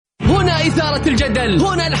وإثارة الجدل.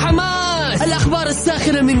 هنا الحماس، الأخبار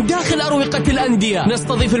الساخنة من داخل أروقة الأندية،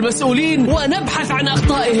 نستضيف المسؤولين ونبحث عن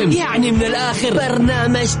أخطائهم. يعني من الآخر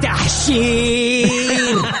برنامج تحشير.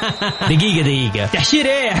 دقيقة تحشير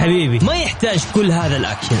ايه يا حبيبي؟ ما يحتاج كل هذا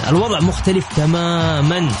الأكشن. الوضع مختلف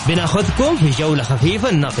تماما. بناخذكم في جولة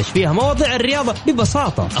خفيفة نناقش فيها مواضيع الرياضة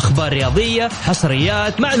ببساطة، أخبار رياضية،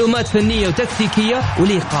 حصريات، معلومات فنية وتكتيكية،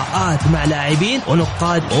 ولقاءات مع لاعبين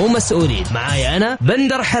ونقاد ومسؤولين. معايا أنا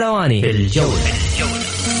بندر حلواني في الجولة.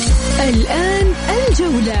 الآن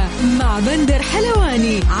الجولة مع بندر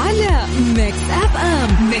حلواني على ميكس أف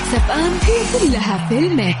أم. ميكس أف أم هي كلها في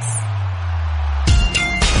الميكس.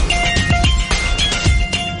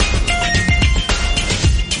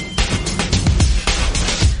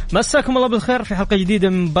 مساكم الله بالخير في حلقة جديدة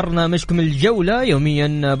من برنامجكم الجولة.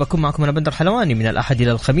 يوميا بكون معكم أنا بندر حلواني من الأحد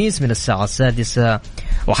إلى الخميس من الساعة 6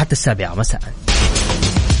 وحتى 7 مساء.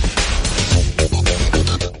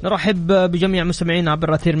 نرحب بجميع مستمعين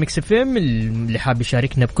عبر أثير ميكس اف ام. اللي حاب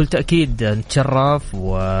يشاركنا بكل تأكيد نتشرف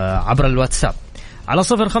وعبر الواتساب على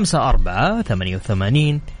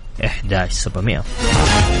 0548811700.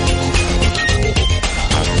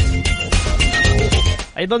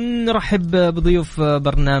 أيضا نرحب بضيوف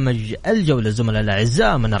برنامج الجولة الزملاء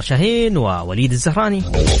الأعزاء منار شاهين ووليد الزهراني.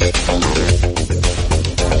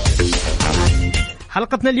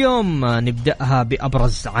 حلقتنا اليوم نبدأها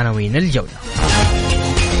بأبرز عناوين الجولة.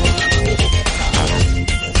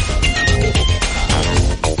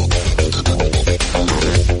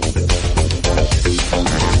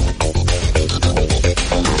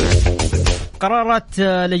 قررت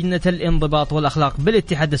لجنة الانضباط والأخلاق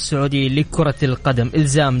بالاتحاد السعودي لكرة القدم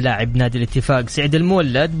إلزام لاعب نادي الاتفاق سعيد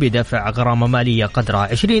المولد بدفع غرامة مالية قدرها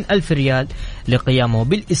 20,000 ريال لقيامه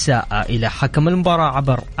بالإساءة إلى حكم المباراة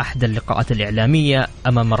عبر أحد اللقاءات الإعلامية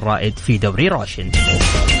أمام الرائد في دوري راشن.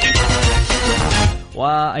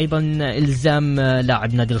 وأيضا إلزام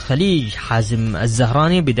لاعب نادي الخليج حازم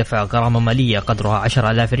الزهراني بدفع غرامة مالية قدرها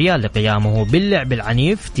 10,000 ريال لقيامه باللعب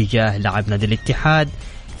العنيف تجاه لاعب نادي الاتحاد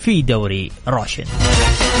في دوري راشن.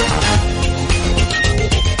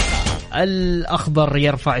 الأخضر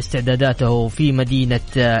يرفع استعداداته في مدينة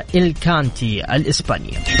الكانتي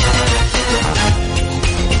الإسبانية.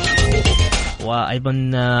 وأيضا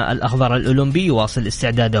الأخضر الأولمبي يواصل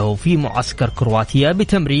استعداده في معسكر كرواتيا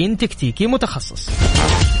بتمرين تكتيكي متخصص.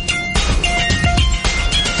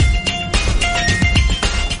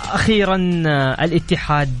 أخيرا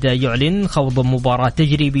الاتحاد يعلن خوض مباراة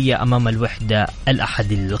تجريبية أمام الوحدة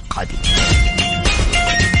الأحد القادم.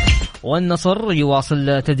 والنصر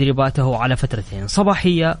يواصل تدريباته على فترتين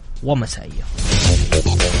صباحية ومسائية.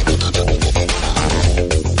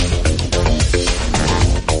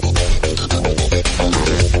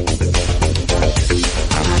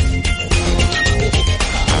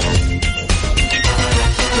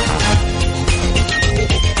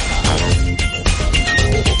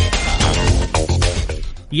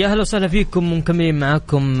 يا أهلا وسهلا فيكم ومكملين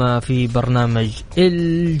معكم في برنامج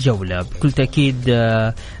الجولة. بكل تأكيد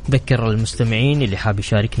ذكر المستمعين اللي حاب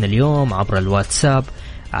يشاركنا اليوم عبر الواتساب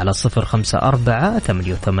على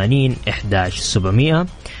 0548811700.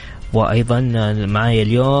 وأيضا معي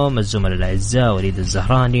اليوم الزملاء الأعزاء وليد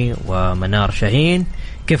الزهراني ومنار شاهين.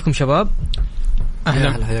 كيفكم شباب؟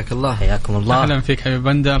 أهلا، حياك الله. حياكم الله. أهلا فيك حبيب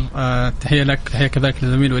بندر. تحية لك، تحية كذلك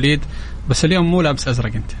للزميل وليد. بس اليوم مو لابس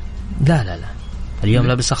أزرق أنت؟ لا اليوم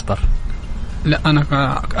لابس أخضر. لا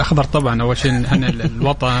أنا أخضر طبعا. أول شيء هن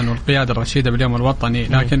الوطن والقيادة الرشيدة باليوم الوطني،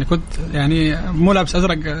 لكن كنت يعني مو لابس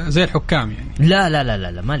أزرق زي الحكام يعني.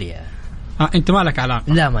 لا ما لي. أنت ما لك علاقة؟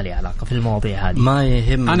 لا ما لي علاقة في المواضيع هذه. ما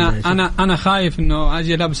يهم. أنا خايف إنه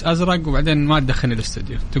أجي لابس أزرق وبعدين ما تدخلني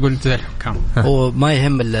الاستوديو تقول أنت زي الحكام. وما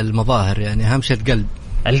يهم المظاهر يعني، أهم شيء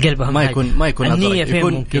القلب أهم. ما يكون النية أزرق،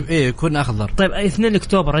 فين ممكن يكون أخضر. طيب 2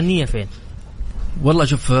 أكتوبر النية فين؟ والله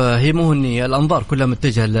شوف، هي مو النية، الأنظار كلها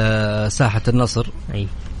متجهة لساحة النصر. أي.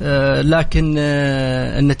 لكن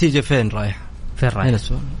النتيجة فين رايح؟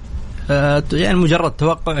 يعني مجرد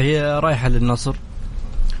توقع، هي رايحة للنصر.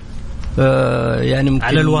 يعني ممكن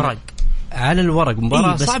على الورق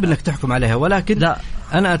مباراة صعب انك تحكم عليها، ولكن لا،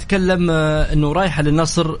 انا اتكلم انه رايحة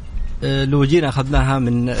للنصر. لو جينا اخذناها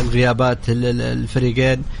من الغيابات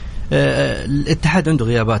الفريقين، الاتحاد عنده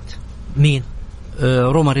غيابات. مين؟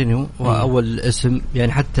 رومارينيو وأول اسم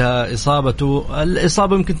يعني، حتى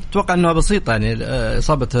الإصابة ممكن تتوقع أنها بسيطة يعني.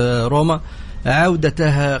 إصابة روما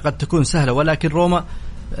عودته قد تكون سهلة، ولكن روما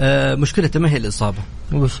مشكلته ما هي الإصابة.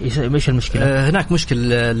 مش المشكلة؟ هناك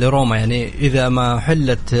مشكلة لروما يعني، إذا ما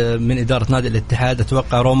حلت من إدارة نادي الاتحاد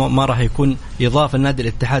أتوقع روما ما راح يكون إضافة لنادي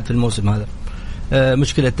الاتحاد في الموسم هذا.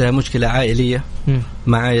 مشكلته مشكلة عائلية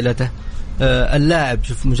مع عائلته. اللاعب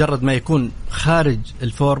شوف، مجرد ما يكون خارج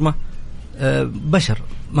الفورمة بشر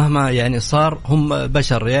مهما يعني صار هم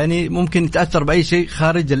بشر يعني ممكن يتأثر بأي شيء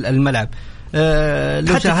خارج الملعب.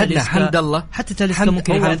 لو شاهدنا حمد الله حتى تاليسكا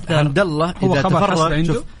ممكن حمد الله إذا تفرغ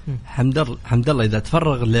شوف حمد الله إذا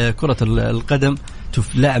تفرغ لكرة القدم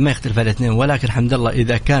شوف لاعب ما يختلف على الاثنين، ولكن حمد الله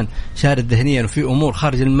إذا كان شارد ذهنيا وفي أمور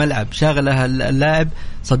خارج الملعب شاغلها اللاعب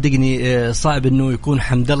صدقني صعب إنه يكون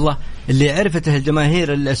حمد الله اللي عرفته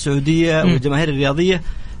الجماهير السعودية والجماهير الرياضية.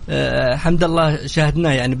 حمد الله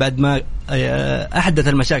شاهدناه يعني بعد ما أحدث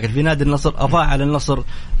المشاكل في نادي النصر، أضاع على النصر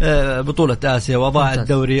بطولة آسيا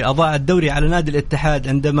وأضاع الدوري على نادي الاتحاد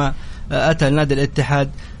عندما أتى نادي الاتحاد.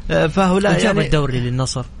 فهؤلاء يعني الدوري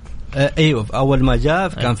للنصر ايوه اول ما جاء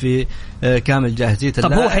كان في كامل جاهزيه.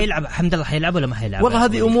 طب هو حيلعب حمد الله حيلعب ولا ما حيلعب؟ والله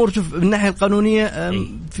هذه امور شوف من الناحيه القانونيه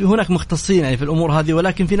في هناك مختصين يعني في الامور هذه،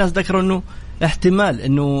 ولكن في ناس ذكروا انه احتمال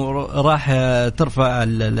انه راح ترفع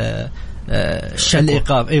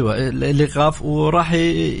الايقاف. ايوه الايقاف وراح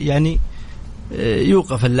يعني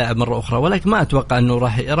يوقف اللاعب مرة أخرى، ولكن ما أتوقع أنه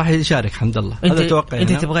راح يشارك حمد الله. هذا أتوقع.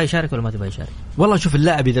 أنت تبغى يشارك ولا ما تبغى يشارك؟ والله شوف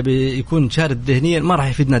اللاعب إذا بيكون شارد ذهنيا ما راح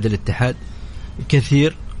يفيد نادي الاتحاد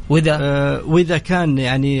كثير، وإذا كان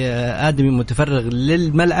يعني آدمي متفرغ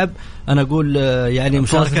للملعب أنا أقول يعني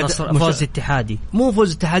فوز اتحادي، مو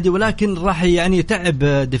فوز اتحادي، ولكن راح يعني يتعب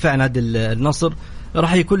دفاع نادي النصر،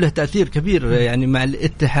 راح يكون له تأثير كبير يعني مع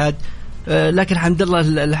الاتحاد. لكن حمد الله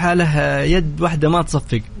الحالة يد واحدة ما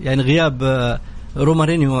تصفق، يعني غياب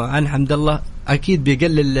رومارينيو عن حمد الله أكيد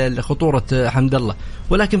بيقلل خطورة حمد الله،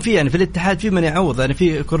 ولكن في يعني في الاتحاد في من يعوض، يعني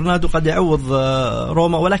في كورنادو قد يعوض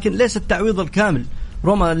روما، ولكن ليس التعويض الكامل.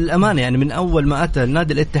 روما للأمانة يعني من أول ما أتى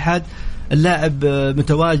نادي الاتحاد اللاعب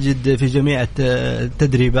متواجد في جميع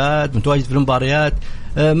التدريبات، متواجد في المباريات،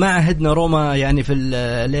 ما عهدنا روما يعني في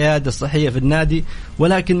العيادة الصحية في النادي،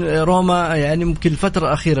 ولكن روما يعني ممكن الفترة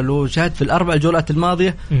الأخيرة لو شاهد في الأربع جولات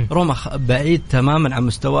الماضية روما بعيد تماما عن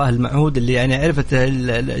مستواه المعهود اللي يعني عرفته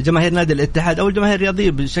جماهير نادي الاتحاد أو الجماهير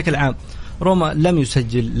الرياضية بشكل عام. روما لم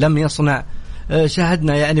يسجل، لم يصنع،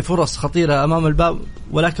 شاهدنا يعني فرص خطيرة أمام الباب،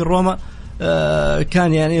 ولكن روما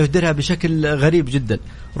كان يعني يهدرها بشكل غريب جدا.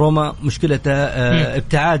 روما مشكلته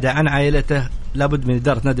ابتعاده عن عائلته، لابد من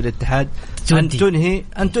إدارة نادي الاتحاد أن تنهي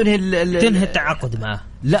التعاقد معه.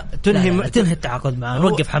 لا تنهي التعاقد معه،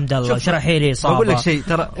 نوقف حمد الله. شرحي لي صعبة. بقول لك شيء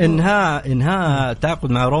ترى انها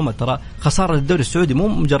التعاقد مع روما ترى خسارة للدوري السعودي، مو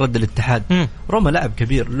مجرد الاتحاد. روما لاعب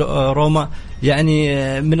كبير، روما يعني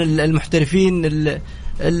من المحترفين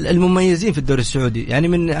المميزين في الدوري السعودي، يعني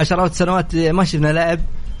من عشرات السنوات ما شفنا لاعب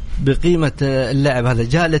بقيمة اللاعب هذا.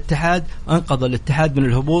 جاء الاتحاد أنقذ الاتحاد من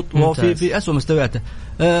الهبوط وهو في أسوأ مستوياته،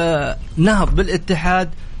 نهض بالاتحاد،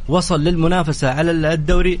 وصل للمنافسة على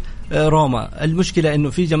الدوري. روما المشكلة أنه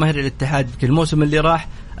في جماهير الاتحاد في الموسم اللي راح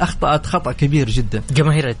أخطأت خطأ كبير جدا.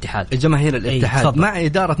 جماهير الاتحاد مع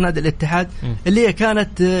إدارة نادي الاتحاد اللي هي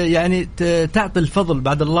كانت يعني تعطي الفضل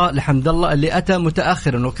بعد الله لحمد الله اللي أتى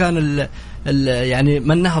متأخرا، وكان يعني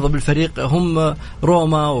من نهض بالفريق هم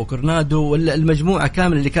روما وكورنادو والمجموعة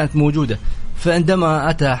كاملة اللي كانت موجودة. فعندما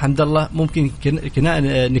أتى حمد الله ممكن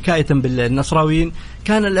نكاية بالنصراويين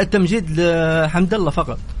كان التمجيد لحمد الله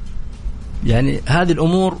فقط. يعني هذه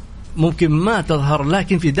الأمور ممكن ما تظهر،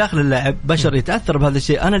 لكن في داخل اللاعب بشر يتأثر بهذا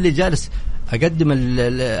الشيء. أنا اللي جالس أقدم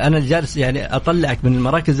أنا اللي جالس يعني أطلعك من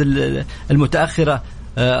المراكز المتأخرة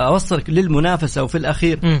أوصلك للمنافسة، وفي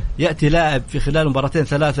الأخير يأتي لاعب في خلال مباراتين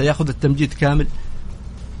ثلاثة يأخذ التمجيد كامل.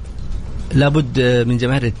 لابد من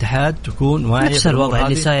جماهير الاتحاد تكون واعية. نفس الوضع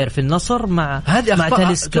اللي ساير في النصر مع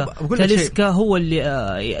تاليسكا هو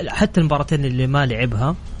اللي حتى المباراتين اللي ما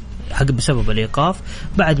لعبها حق بسبب الإيقاف،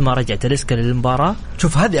 بعد ما رجع تاليسكا للمباراة.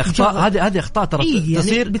 شوف هذه أخطاء ترى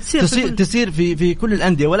تصير في كل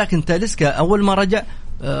الأندية، ولكن تاليسكا أول ما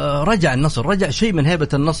رجع النصر رجع شيء من هيبة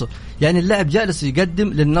النصر، يعني اللاعب جالس يقدم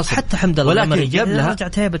للنصر. حتى حمد الله لما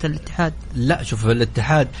رجعت هيبة الاتحاد. لا شوف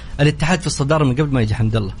الاتحاد في الصدارة من قبل ما يجي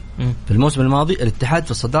حمد الله. في الموسم الماضي الاتحاد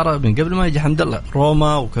في الصدارة من قبل ما يجي حمد الله.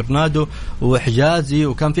 روما وكورنادو وحجازي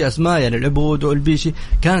وكان في أسماء يعني العبود والبيشي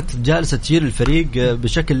كانت جالسة تشيل الفريق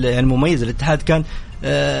بشكل يعني مميز. الاتحاد كان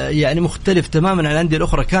يعني مختلف تماما عن الأندية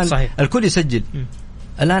الأخرى، كان صحيح. الكل يسجل.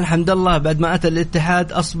 الآن حمد الله بعد ما أتى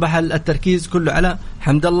الاتحاد أصبح التركيز كله على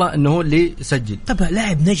حمد الله أنه هو اللي يسجل. طبعا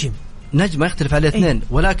لاعب نجم ما يختلف عليه اثنين،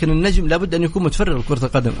 ولكن النجم لابد أن يكون متفرغ لكرة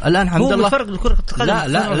القدم. الآن حمد الله متفرغ لكرة القدم.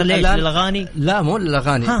 لا للأغاني. لا مو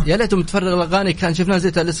للأغاني، يا ليته متفرغ للأغاني كان شفنا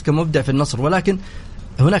زي تاليسكا مبدع في النصر، ولكن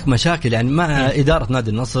هناك مشاكل يعني مع إدارة نادي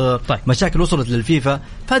النصر. طيب. مشاكل وصلت للفيفا،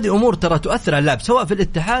 فهذه أمور ترى تؤثر على اللاعب سواء في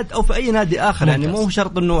الاتحاد أو في أي نادي آخر. يعني مو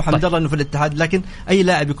شرط إنه حمد الله إنه في الاتحاد، لكن أي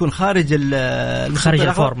لاعب يكون خارج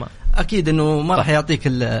الفورمة أكيد إنه ما راح يعطيك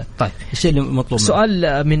الشيء اللي مطلوب.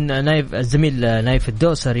 سؤال من نايف الزميل نايف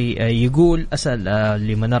الدوسري يقول أسأل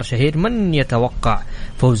لمنار شهير: من يتوقع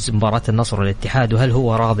فوز مباراة النصر والاتحاد، وهل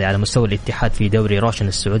هو راضي على مستوى الاتحاد في دوري روشن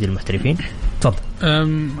السعودي المحترفين؟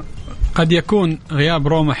 تفضل. قد يكون غياب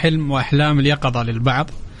روما حلم وأحلام اليقظة للبعض،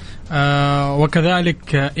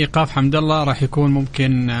 وكذلك إيقاف حمد الله راح يكون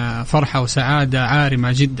ممكن فرحة وسعادة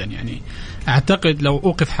عارمة جدا. يعني أعتقد لو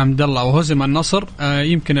أوقف حمد الله وهزم النصر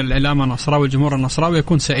يمكن الإعلام النصراوي والجمهور النصراوي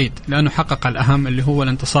يكون سعيد، لأنه حقق الأهم اللي هو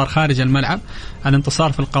الانتصار خارج الملعب،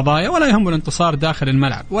 الانتصار في القضايا، ولا يهم الانتصار داخل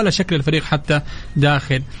الملعب ولا شكل الفريق حتى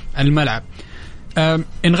داخل الملعب.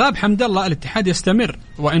 إن غاب حمد الله الاتحاد يستمر،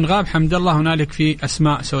 وإن غاب حمد الله هنالك في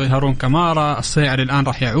أسماء سوي هارون كمارا، الصيعري الآن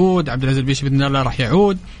راح يعود، عبد العزيز البيشي بإذن الله راح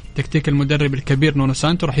يعود، تكتيك المدرب الكبير نونو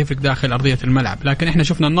سانتو راح يفرق داخل أرضية الملعب. لكن إحنا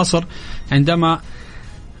شفنا النصر عندما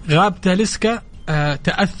غاب تاليسكا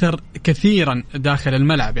تأثر كثيرا داخل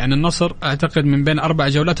الملعب. يعني النصر أعتقد من بين 4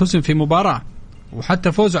 جولات هزم في مباراة،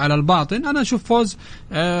 وحتى فوزه على الباطن أنا أشوف فوز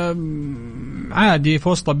عادي،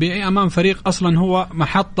 فوز طبيعي أمام فريق أصلا هو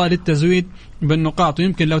محطة للتزويد بالنقاط،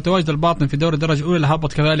 ويمكن لو تواجد الباطن في دوري الدرجة الأولى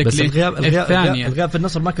لهبط كذلك. بس الغياب في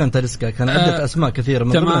النصر ما كان تاليسكا، كان عدة أسماء كثيرة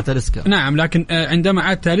من ضمنها تاليسكا. نعم، لكن عندما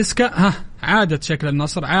عاد تاليسكا عادت شكل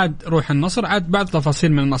النصر، عاد روح النصر، عاد بعض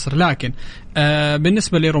تفاصيل من النصر. لكن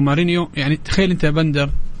بالنسبة لرومارينيو، يعني تخيل أنت يا بندر،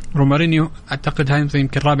 رومارينيو أعتقد هاي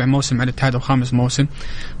يمكن 4 موسم على الاتحاد أو 5 موسم.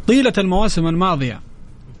 طيلة المواسم الماضية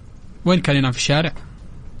وين كان ينام؟ في الشارع.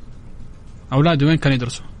 أولاده وين كان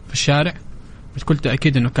يدرسوا؟ في الشارع. بكل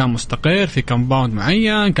تأكيد أنه كان مستقر في كومباوند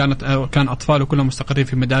معين، كان أطفاله كلهم مستقرين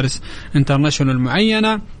في مدارس انترناشونال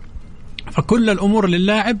معينة، فكل الأمور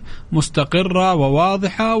للاعب مستقرة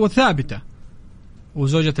وواضحة وثابتة.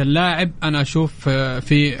 وزوجة اللاعب أنا أشوف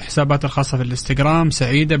في حسابات الخاصة في الانستغرام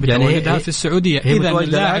سعيدة بتواجدها يعني في السعودية. إذا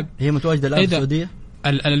اللاعب هي متواجدة الآن في السعودية.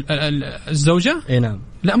 الزوجة نعم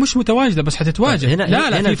لا مش متواجدة بس حتتواجد.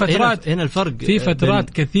 لا في فترات هنا الفرق في فترات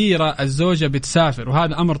كثيرة الزوجة بتسافر،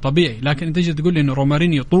 وهذا أمر طبيعي. لكن أنت تجي تقول لي إنه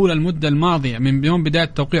رومارينيو طول المدة الماضية من يوم بداية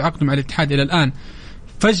توقيع عقده مع الاتحاد إلى الآن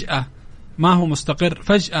فجأة ما هو مستقر،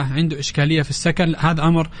 فجأة عنده إشكالية في السكن، هذا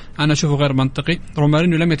أمر أنا أشوفه غير منطقي.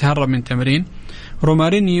 رومارينيو لم يتهرب من تمرين،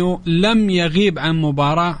 رومارينيو لم يغيب عن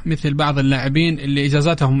مباراة مثل بعض اللاعبين اللي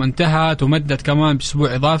إجازاتهم انتهت ومدت كمان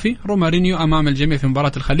بأسبوع إضافي. رومارينيو أمام الجميع في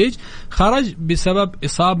مباراة الخليج خرج بسبب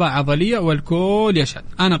إصابة عضلية والكل يشهد.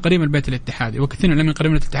 أنا قريب البيت الاتحادي وكثير من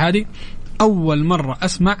قريب الاتحادي، أول مرة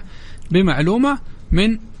أسمع بمعلومة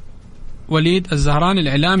من وليد الزهراني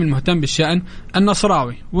الإعلامي المهتم بالشأن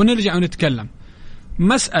النصراوي. ونرجع ونتكلم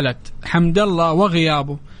مسألة حمد الله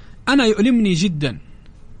وغيابه، أنا يؤلمني جدا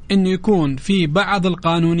إنه يكون في بعض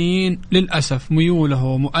القانونيين للأسف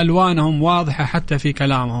ميولهم وألوانهم واضحة حتى في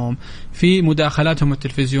كلامهم، في مداخلاتهم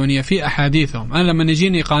التلفزيونية، في أحاديثهم. أنا لما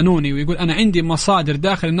يجيني قانوني ويقول أنا عندي مصادر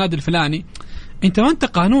داخل النادي الفلاني، أنت ما أنت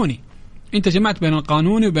قانوني، أنت جمعت بين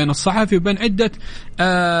القانوني وبين الصحفي وبين عدة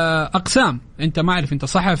أقسام. أنت ما أعرف أنت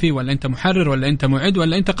صحفي ولا أنت محرر ولا أنت معد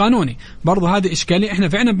ولا أنت قانوني. برضو هذه إشكالية إحنا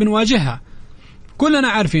فعلا بنواجهها، كلنا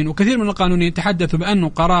عارفين. وكثير من القانونيين تحدثوا بأنه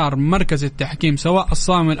قرار مركز التحكيم سواء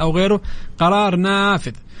الصامل أو غيره قرار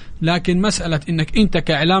نافذ، لكن مسألة إنك أنت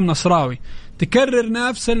كإعلام نصراوي تكرر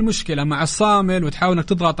نفس المشكلة مع الصامل وتحاول انك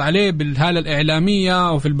تضغط عليه بالهالة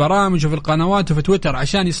الإعلامية وفي البرامج وفي القنوات وفي تويتر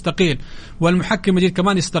عشان يستقيل، والمحكم الجديد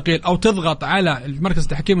كمان يستقيل، أو تضغط على المركز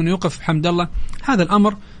التحكيم إنه يوقف حمد الله، هذا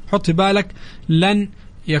الأمر حط في بالك لن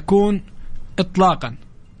يكون إطلاقا.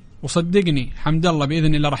 وصدقني حمد الله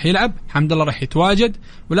بإذن الله راح يلعب، حمد الله راح يتواجد،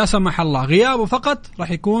 ولا سمح الله غيابه فقط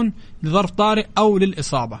راح يكون لظرف طارئ أو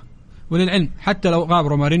للإصابة. وللعلم حتى لو غاب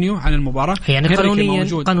رومارينيو عن المباراة يعني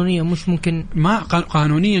قانونيا مش ممكن، ما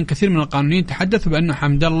قانونيا كثير من القانونيين تحدثوا بأنه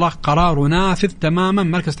حمد الله قراره نافذ تماما.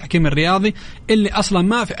 مركز التحكيم الرياضي اللي أصلا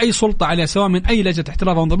ما في أي سلطة عليه سواء من أي لجنة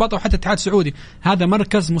احتراف وانضباط أو حتى الاتحاد السعودي، هذا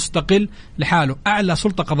مركز مستقل لحاله، أعلى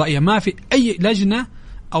سلطة قضائية، ما في أي لجنة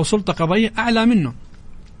أو سلطة قضائية أعلى منه.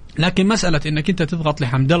 لكن مسألة إنك أنت تضغط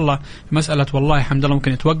لحمد الله، مسألة والله حمد الله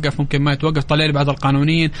ممكن يتوقف ممكن ما يتوقف، طلع لي بعض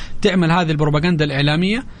القانونيين تعمل هذه البروباغندا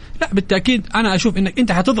الإعلامية، لا بالتأكيد أنا أشوف إنك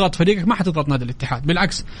أنت حتضغط فريقك، ما حتضغط نادي الاتحاد.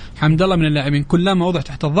 بالعكس حمد الله من اللاعبين كلما وضع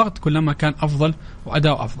تحت الضغط كلما كان أفضل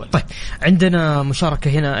وأداء أفضل. طيب عندنا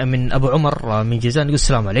مشاركة هنا من أبو عمر من جيزان يقول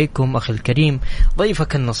السلام عليكم أخي الكريم،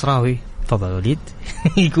 ضيفك النصراوي تفضل وليد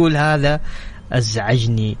يقول هذا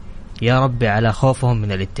أزعجني يا ربي على خوفهم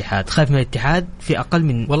من الاتحاد. خايف من الاتحاد في أقل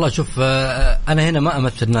من والله شوف أنا هنا ما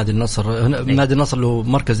أمثل نادي النصر. نادي النصر له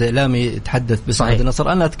مركز إعلامي يتحدث باسم نادي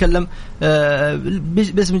النصر. أنا أتكلم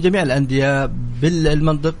باسم جميع الأندية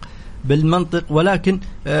بالمنطق. ولكن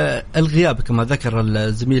الغياب كما ذكر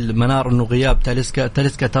الزميل منار أنه غياب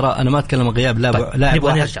تاليسكا ترى أنا ما أتكلم غياب لاعب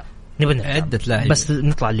واحد، نبغى عدة لاعبين. بس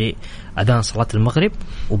نطلع لأذان صلاة المغرب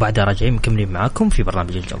وبعدها راجعين مكملين معاكم في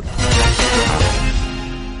برنامج الجولة.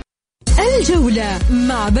 الجولة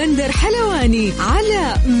مع بندر حلواني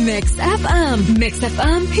على ميكس أف أم. ميكس أف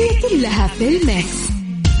أم هي كلها في الميكس.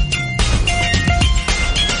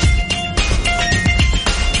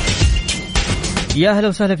 يا أهلا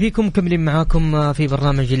وسهلا فيكم، مكملين معاكم في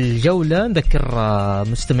برنامج الجولة. نذكر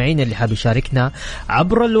مستمعين اللي حاب يشاركنا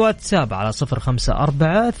عبر الواتساب على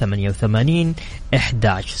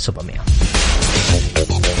 0548811700.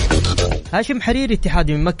 هاشم حريري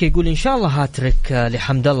اتحادي من مكة يقول إن شاء الله هاتريك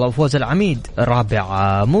لحمد الله وفوز العميد،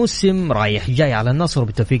 رابع موسم رايح جاي على النصر،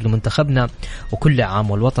 وبالتوفيق لمنتخبنا، وكل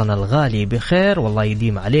عام والوطن الغالي بخير، والله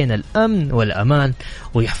يديم علينا الأمن والأمان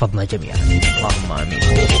ويحفظنا جميعا، اللهم آمين.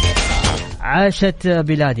 عاشت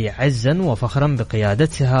بلادي عزا وفخرا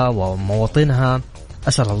بقيادتها ومواطنها،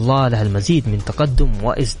 أسأل الله لها المزيد من تقدم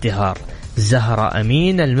وازدهار. زهرة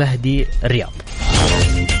أمين المهدي الرياض.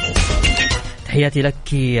 تحياتي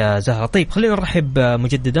لك يا زهرة. طيب خلينا نرحب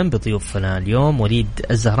مجددا بضيوفنا اليوم، وليد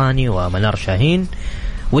الزهراني ومنار شاهين.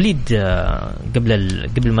 وليد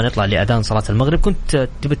قبل ما نطلع لأذان صلاة المغرب كنت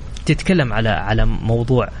تتكلم على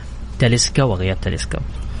موضوع تاليسكا وغياب تاليسكا.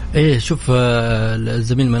 ايه شوف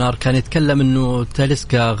الزميل منار كان يتكلم انه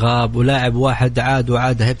تاليسكا غاب ولاعب واحد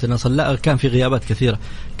عاد هيبة النصر. لا، كان في غيابات كثيرة.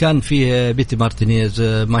 كان في بيتي مارتينيز،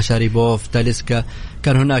 ماشاريبوف، تاليسكا،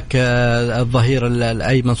 كان هناك الظهير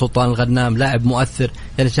الأيمن سلطان الغنام لاعب مؤثر.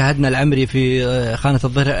 يعني شاهدنا العمري في خانة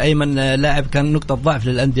الظهير الأيمن لاعب كان نقطة ضعف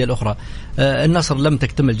للأندية الأخرى. النصر لم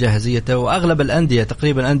تكتمل جاهزيته، وأغلب الأندية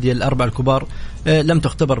تقريبا الأندية الأربع الكبار لم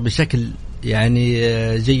تختبر بشكل يعني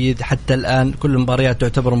جيد حتى الآن. كل المباريات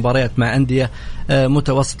تعتبر مباريات مع أندية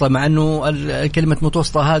متوسطة، مع أنه كلمة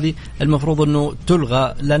متوسطة هذه المفروض أنه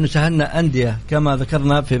تلغى، لأنه شاهدنا أندية كما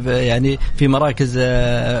ذكرنا في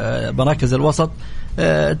مراكز الوسط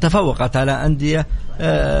تفوقت على أندية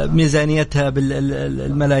ميزانيتها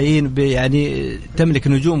بالملايين، يعني تملك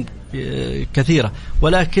نجوم كثيرة.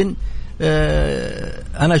 ولكن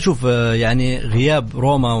أنا أشوف يعني غياب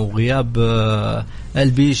روما وغياب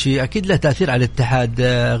البيشي أكيد له تأثير على الاتحاد.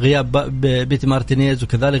 غياب بيتي مارتينيز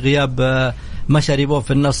وكذلك غياب ماشاريبوف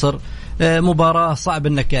في النصر. مباراة صعب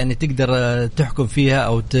أنك يعني تقدر تحكم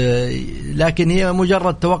فيها لكن هي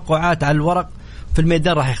مجرد توقعات على الورق. في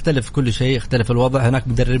الميدان راح يختلف كل شيء، يختلف الوضع. هناك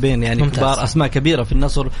مدربين يعني كبار، أسماء كبيرة في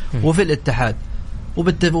النصر وفي الاتحاد،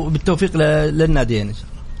 وبالتوفيق للناديين إن شاء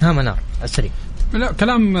الله. منار السريع. لا،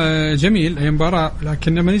 كلام جميل. هي مباراة،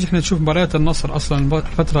 لكن لما نيجي احنا نشوف مباريات النصر أصلا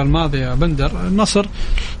الفترة الماضية بندر، النصر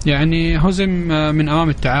يعني هزم من أمام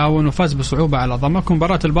التعاون وفاز بصعوبة على ضمك.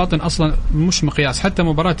 مباراة الباطن أصلا مش مقياس. حتى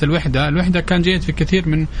مباراة الوحدة كان جيد في كثير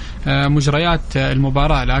من مجريات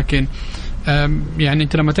المباراة، لكن يعني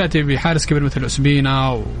أنت لما تأتي بحارس كبير مثل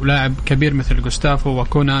أسبينا ولاعب كبير مثل جوستافو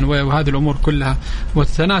وكونان وهذه الأمور كلها،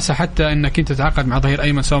 وتتناسى حتى أنك أنت تتعاقد مع ظهير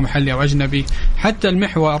أيمن سواء محلي أو أجنبي، حتى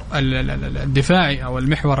المحور الدفاعي أو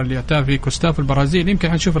المحور اللي يتابع في جوستافو البرازيل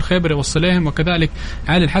يمكن نشوف الخيبري والصليهم وكذلك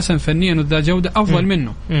علي الحسن فنيا وذا جودة أفضل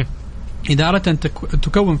منه. إذا أردت أن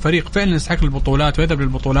تكون فريق فعلا يستحق البطولات ويذهب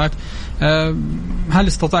للبطولات، هل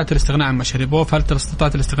استطعت الاستغناء عن ماشاريبوف؟ هل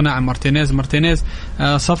استطعت الاستغناء عن مارتينيز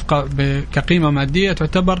صفقة كقيمة مادية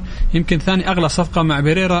تعتبر يمكن ثاني أغلى صفقة مع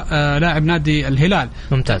بيريرا لاعب نادي الهلال.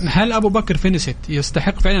 ممتاز. هل أبو بكر فينيسيت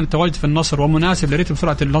يستحق فعلا التواجد في النصر ومناسب لريتم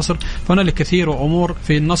سرعة النصر؟ فهنالك كثير وأمور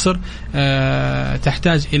في النصر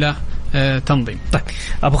تحتاج إلى تنظيم. طيب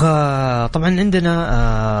أبغى طبعا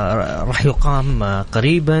عندنا راح يقام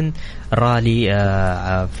قريبا رالي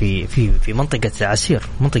في منطقة عسير،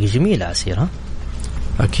 منطقة جميلة عسير. ها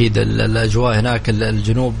أكيد الأجواء هناك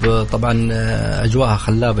الجنوب طبعا أجواءها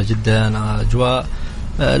خلابة جدا، أجواء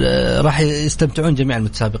راح يستمتعون جميع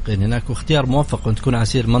المتسابقين هناك، واختيار موفق أن تكون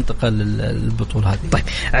عسير منطقة للبطولة هذه. طيب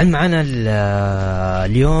عن معنا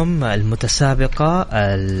اليوم المتسابقة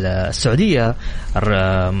السعودية،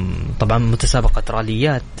 طبعا متسابقة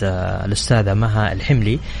راليات الأستاذة مها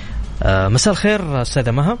الحملي. مساء الخير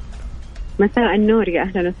أستاذة مها. مساء النور، يا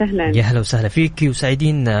أهلا وسهلا. يا أهلا وسهلا فيك،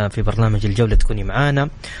 وسعيدين في برنامج الجولة تكوني معانا،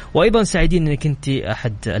 وأيضا سعيدين أنك أنت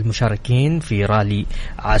أحد المشاركين في رالي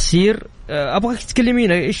عسير. أبغاك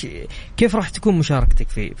تكلمينا كيف راح تكون مشاركتك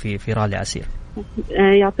في رالي عسير؟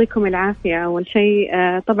 يعطيكم العافية. أول شيء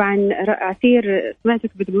طبعا عسير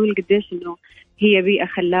سمعتك بتقول قديش إنه هي بيئة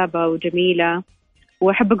خلابة وجميلة،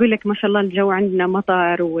 وأحب أقول لك ما شاء الله الجو عندنا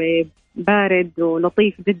مطر وبارد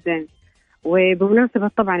ولطيف جدا. وبمناسبة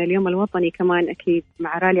طبعا اليوم الوطني كمان أكيد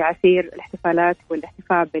مع رالي عسير، الاحتفالات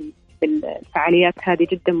والاحتفاء بالفعاليات هذه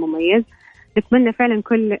جدا مميز. نتمنى فعلا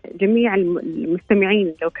جميع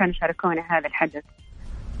المستمعين لو كانوا شاركونا هذا الحدث.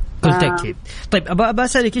 كل تأكيد. طيب أبى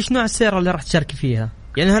أسألك إيش نوع السيارة اللي راح تشاركي فيها؟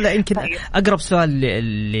 يعني هذا يمكن أقرب سؤال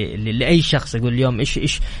لأي شخص يقول اليوم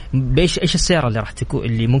إيش السيارة اللي راح تكون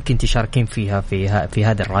اللي ممكن تشاركين فيها في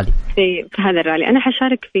هذا الرالي؟ في هذا الرالي أنا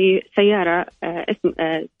حشارك في سيارة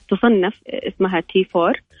تصنف اسمها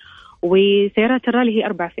T4، وسيارات الرالي هي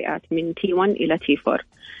 4 فئات من T1 إلى T4.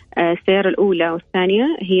 السيارة الأولى والثانية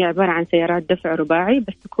هي عبارة عن سيارات دفع رباعي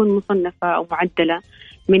بس تكون مصنفة أو معدلة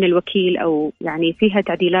من الوكيل، أو يعني فيها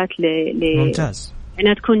تعديلات ممتاز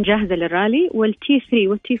أنها تكون جاهزة للرالي. والT3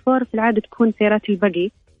 والT4 في العادة تكون سيارات البقي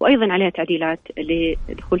وأيضا عليها تعديلات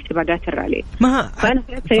لدخول سباقات الرالي. فأنا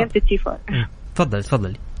في سيارة T4.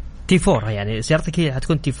 تفضلي. T4 يعني سيارتك هي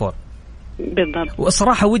حتكون T4 بالضبط.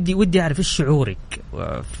 والصراحة ودي أعرف إيش شعورك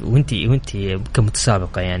وأنتي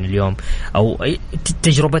كمتسابقة يعني اليوم، أو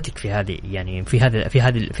تجربتك في هذه يعني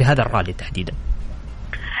في هذا الرالي تحديدا.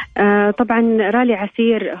 طبعا رالي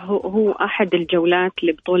عسير هو أحد الجولات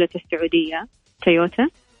لبطولة السعودية تويوتا،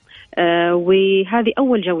 وهذه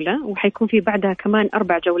أول جولة، وحيكون في بعدها كمان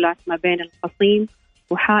 4 جولات ما بين القصيم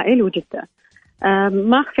وحائل وجدة.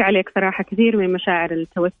 ما أخفي عليك صراحة كثير من مشاعر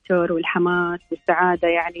التوتر والحماس والسعادة،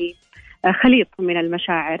 يعني خليط من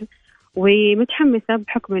المشاعر، ومتحمسة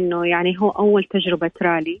بحكم أنه يعني هو أول تجربة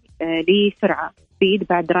رالي لي سرعة سبيد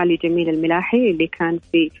بعد رالي جميل الملاحي اللي كان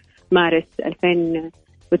في مارس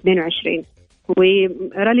 2022.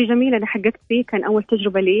 ورالي جميل أنا حققت فيه كان أول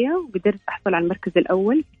تجربة لي، وقدرت أحصل على المركز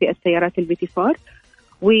الأول في السيارات الBT4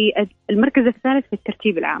 والمركز الثالث في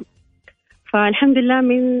الترتيب العام. فالحمد لله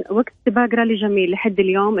من وقت سباق رالي جميل لحد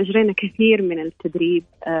اليوم أجرينا كثير من التدريب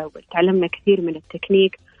وتعلمنا كثير من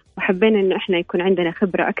التكنيك، وحبينا إنه إحنا يكون عندنا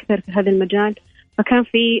خبرة أكثر في هذا المجال. فكان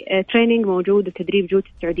في تريننج موجود وتدريب جوة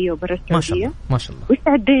السعودية وبرا السعودية ما شاء الله.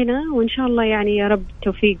 واستعدينا، وإن شاء الله يعني يا رب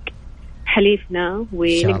التوفيق حليفنا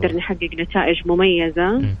ونقدر نحقق نتائج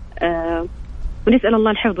مميزة. ونسأل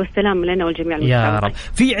الله الحفظ والسلام لنا والجميع يا رب.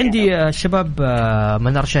 في عندي الشباب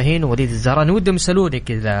منار شاهين ووليد الزهراني ودهم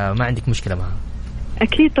يسألونك إذا ما عندك مشكلة معها.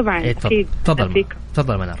 أكيد طبعا. أكيد.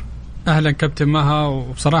 تفضل منار. أهلا كابتن مها،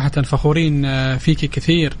 وبصراحة فخورين فيك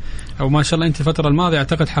كثير، وما شاء الله أنت الفترة الماضية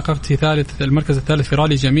أعتقد حققتي المركز الثالث في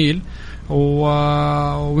رالي جميل،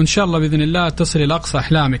 وإن شاء الله بإذن الله تصل إلى أقصى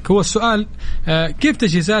أحلامك. هو السؤال كيف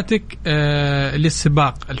تجهيزاتك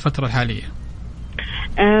للسباق الفترة الحالية؟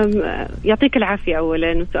 يعطيك العافية.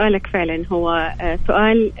 أولا سؤالك فعلا هو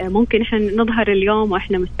سؤال ممكن إحنا نظهر اليوم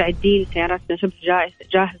وإحنا مستعدين، سياراتنا شبه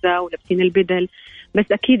جاهزة ولابسين البدل، بس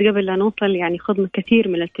أكيد قبل لا نوصل يعني خضنا كثير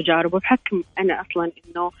من التجارب. وبحكم أنا أصلا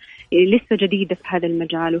إنه لسه جديدة في هذا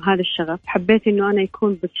المجال وهذا الشغف، حبيت إنه أنا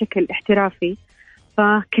يكون بشكل احترافي.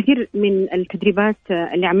 فكثير من التدريبات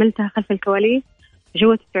اللي عملتها خلف الكواليس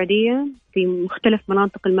جوة السعودية في مختلف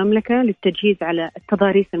مناطق المملكة للتجهيز على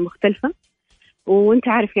التضاريس المختلفة. وانت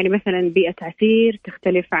عارف يعني مثلا بيئة عسير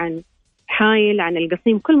تختلف عن حايل عن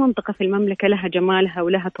القصيم، كل منطقة في المملكة لها جمالها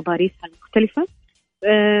ولها تضاريسها المختلفة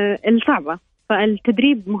الصعبة.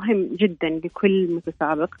 فالتدريب مهم جدا لكل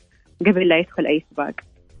متسابق قبل لا يدخل أي سباق.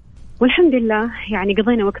 والحمد لله يعني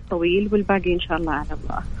قضينا وقت طويل والباقي إن شاء الله على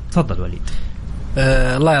الله. تفضل وليد.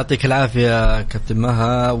 الله يعطيك العافية كابتن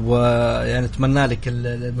مها، ويعني أتمنى لك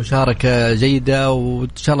المشاركة جيدة وإن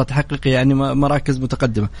شاء الله تحقق يعني مراكز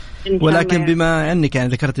متقدمة. ولكن بما أنك يعني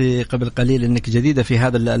ذكرتي قبل قليل أنك جديدة في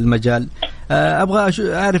هذا المجال، أبغى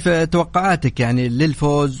أعرف توقعاتك يعني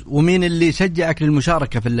للفوز، ومين اللي شجعك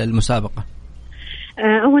للمشاركة في المسابقة؟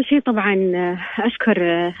 أول شيء طبعا أشكر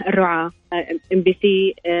الرعاة MBC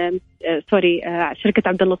شركة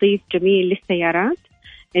عبد اللطيف جميل للسيارات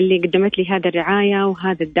اللي قدمت لي هذا الرعاية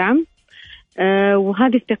وهذا الدعم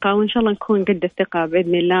وهذه الثقة، وإن شاء الله نكون قد الثقة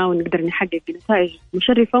بإذن الله ونقدر نحقق نتائج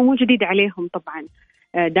مشرفة. ومو جديد عليهم طبعا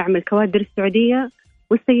دعم الكوادر السعودية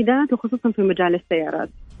والسيدات وخصوصا في مجال السيارات.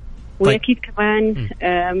 وأكيد كمان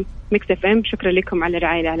ميكس FM شكرا لكم على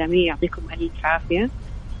الرعاية الإعلامية، يعطيكم ألف عافية.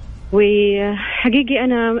 وحقيقي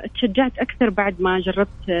أنا تشجعت أكثر بعد ما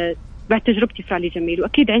جربت بعد تجربتي في رالي جميل،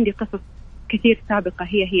 وأكيد عندي قصص كثير سابقة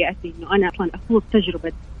هي أتي إنه أنا أصلا أفوز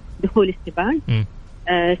تجربة دخول السباق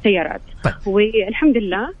سيارات. والحمد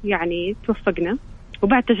لله يعني توفقنا،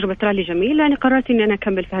 وبعد تجربة رالي جميل يعني قررت إن أنا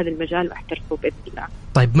أكمل في هذا المجال وأحترف بإذن الله.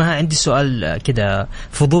 طيب ما عندي سؤال كده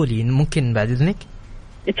فضولي ممكن بعد إذنك؟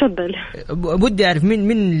 اتفضل. بدي أعرف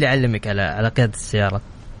مين اللي علمك على قيادة السيارة؟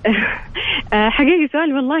 حقيقي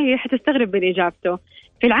سؤال والله حتستغرب من إجابته.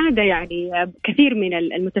 في العادة يعني كثير من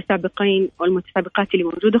المتسابقين والمتسابقات اللي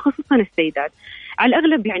موجودة خصوصا السيدات على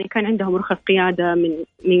الأغلب يعني كان عندهم رخص قيادة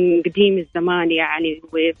من قديم الزمان يعني،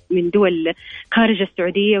 ومن دول خارج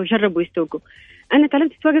السعودية وجربوا يسوقوا. أنا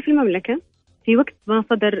تعلمت السواقة في المملكة في وقت ما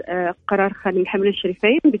صدر قرار خادم الحملين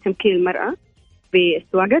الشريفين بتمكين المرأة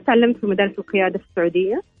بالسواقة. تعلمت في مدارس القيادة في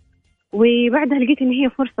السعودية، وبعدها لقيت إن هي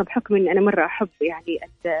فرصة بحكم إن أنا مرة أحب يعني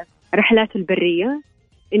الرحلات البرية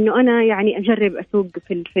إنه أنا يعني أجرب أسوق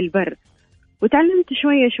في البر. وتعلمت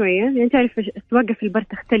شوية يعني تعرف السواقة في البر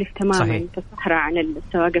تختلف تماما في الصحراء عن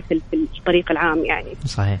السواقة في الطريق العام يعني.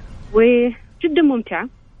 صحيح. وجدا ممتعة،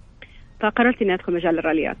 فقررت إني أدخل مجال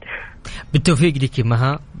الراليات. بالتوفيق لك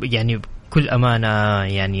مها، يعني بكل أمانة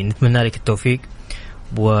يعني نتمنى لك التوفيق،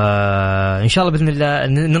 وإن شاء الله بإذن الله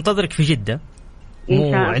ننتظرك في جدة.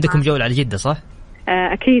 مو عندكم جولة على جدة صح؟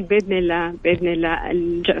 أكيد بإذن الله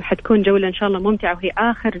حتكون جولة إن شاء الله ممتعة، وهي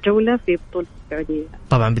آخر جولة في بطولة السعودية.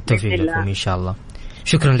 طبعا بالتوفيق لكم إن شاء الله.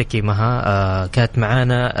 شكرا لك مها. كانت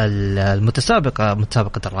معانا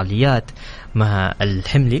متسابقة الراليات مها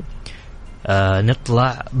الحملي.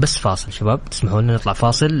 نطلع بس فاصل شباب، تسمحوا لنا نطلع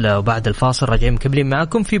فاصل، وبعد الفاصل راجعين مكملين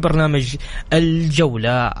معكم في برنامج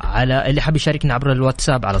الجولة. على اللي حاب يشاركنا عبر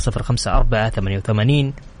الواتساب على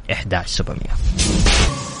 0548811700.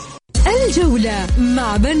 الجولة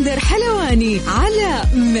مع بندر حلواني على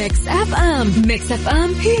ميكس أف أم. ميكس أف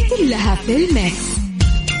أم هي كلها في الميكس.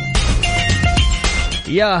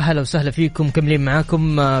 يا هلا وسهلا فيكم، كملين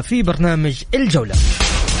معاكم في برنامج الجولة.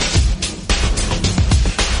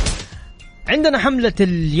 عندنا حملة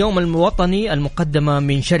اليوم الوطني المقدمة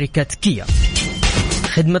من شركة كيا.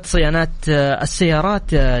 خدمة صيانات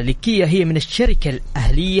السيارات لكيا هي من الشركة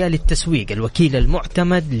الأهلية للتسويق، الوكيل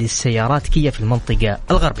المعتمد للسيارات كيا في المنطقة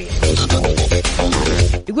الغربية.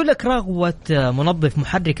 يقول لك رغوة منظف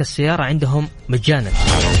محرك السيارة عندهم مجانا،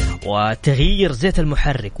 وتغيير زيت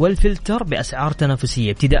المحرك والفلتر بأسعار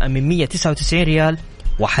تنافسية ابتداء من 199 ريال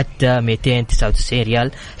وحتى 299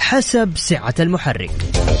 ريال حسب سعة المحرك.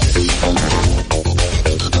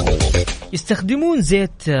 يستخدمون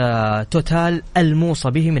زيت توتال الموصى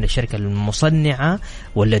به من الشركة المصنعة،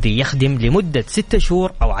 والذي يخدم لمدة 6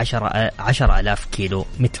 شهور أو 10,000 كيلو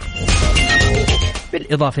متر،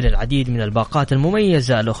 بالإضافة للعديد من الباقات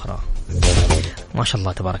المميزة الأخرى. ما شاء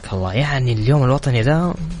الله تبارك الله، يعني اليوم الوطني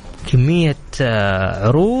ذا كمية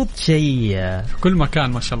عروض شيء في كل مكان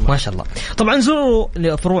ما شاء الله. ما شاء الله. طبعا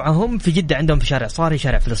زوروا فروعهم في جدة، عندهم في شارع صاري،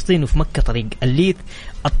 شارع فلسطين، وفي مكة طريق الليث،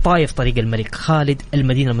 الطايف طريق الملك خالد،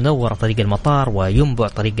 المدينة المنورة طريق المطار، وينبع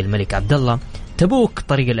طريق الملك عبد الله، تبوك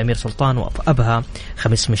طريق الأمير سلطان، وأبها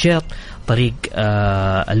خمس مشيط طريق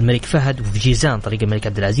الملك فهد، وفي جيزان طريق الملك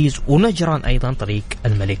عبد العزيز، ونجران أيضا طريق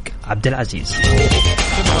الملك عبد العزيز.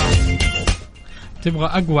 تبغى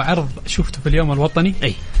أقوى عرض شفته في اليوم الوطني؟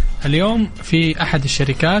 أي اليوم في أحد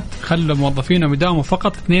الشركات خلوا موظفينه يداوموا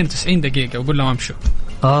فقط 92 دقيقة وقول لهم امشوا.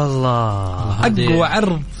 الله، أقوى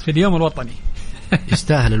عرض في اليوم الوطني.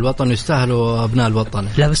 يستاهل الوطن ويستاهلوا أبناء الوطن.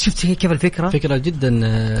 لا بس شفت كيف الفكرة؟ فكرة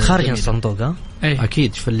جدا خارج الصندوق.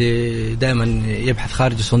 أكيد، فاللي دائما يبحث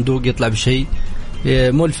خارج الصندوق يطلع بشيء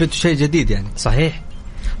ملفت وشيء جديد يعني. صحيح.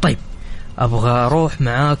 طيب أبغى أروح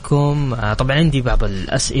معاكم. طبعا عندي بعض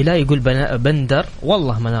الأسئلة. يقول بندر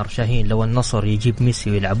والله منار شاهين لو النصر يجيب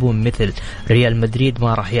ميسي ويلعبون مثل ريال مدريد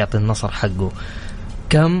ما راح يعطي النصر حقه.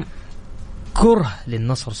 كم كره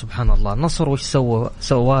للنصر، سبحان الله. النصر وش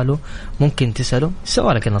سواله؟ ممكن تسأله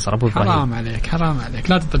سوالك النصر أبو إبراهيم. حرام عليك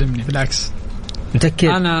لا تظلمني، بالعكس. متأكد؟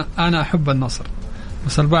 أنا أحب النصر،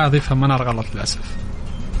 بس البعض يفهم منار غلط للأسف.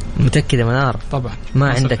 متأكد يا منار؟ طبعا. ما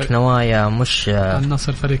عندك نوايا؟ مش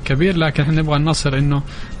النصر فريق كبير، لكن احنا نبغى النصر إنه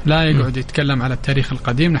لا يقعد يتكلم على التاريخ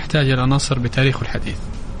القديم، نحتاج إلى نصر بتاريخه الحديث.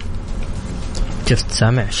 شفت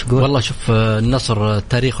سامع شقول؟ والله شوف، النصر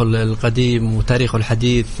تاريخه القديم وتاريخه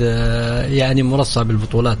الحديث يعني مرصع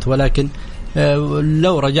بالبطولات، ولكن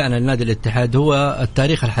لو رجعنا لنادي الاتحاد هو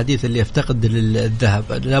التاريخ الحديث اللي يفتقد للذهب.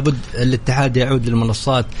 لابد الاتحاد يعود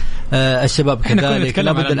للمنصات، الشباب كذلك،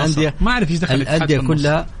 لابد الأندية، ما أعرف يدخل الأندية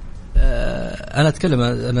كلها. أنا أتكلم،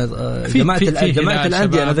 أنا جماعة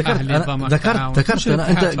الأندية، أنا ذكرت أنا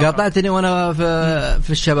أنت قاطعتني وأنا في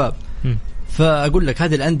الشباب. فأقول لك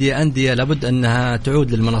هذه الأندية لابد أنها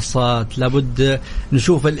تعود للمنصات، لابد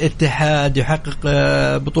نشوف الاتحاد يحقق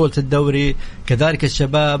بطولة الدوري، كذلك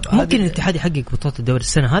الشباب. ممكن الاتحاد يحقق بطولة الدوري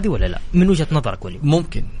السنة هذه ولا لا من وجهة نظرك ولي؟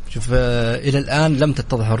 ممكن. شوف إلى الآن لم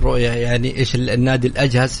تتضح الرؤية، يعني إيش النادي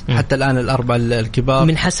الأجهز حتى الآن الأربعة الكبار.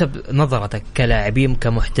 من حسب نظرتك كلاعبين،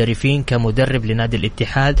 كمحترفين، كمدرب لنادي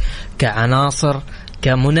الاتحاد، كعناصر،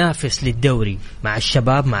 كمنافس للدوري مع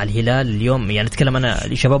الشباب، مع الهلال اليوم، يعني نتكلم أنا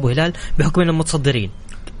الشباب وهلال بحكم أنهم متصدرين.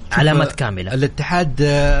 علامات كاملة. الاتحاد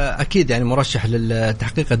أكيد يعني مرشح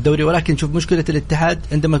للتحقيق الدوري، ولكن شوف مشكلة الاتحاد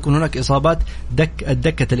عندما يكون هناك إصابات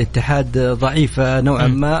دكة الاتحاد ضعيفة نوعا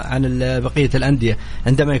ما عن بقية الأندية.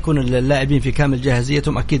 عندما يكون اللاعبين في كامل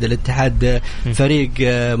جاهزيتهم أكيد الاتحاد فريق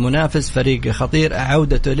منافس، فريق خطير،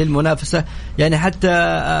 عودته للمنافسة يعني حتى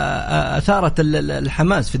أثارت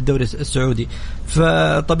الحماس في الدوري السعودي.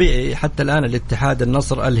 فطبيعي حتى الآن الاتحاد،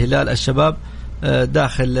 النصر، الهلال، الشباب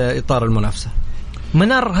داخل إطار المنافسة.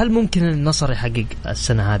 منار، هل ممكن النصر يحقق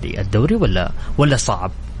السنة هذه الدوري ولا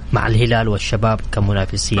صعب مع الهلال والشباب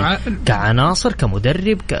كمنافسين كعناصر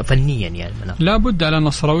كمدرب فنيا يعني منار؟ لا بد على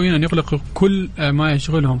النصراويين أن يغلقوا كل ما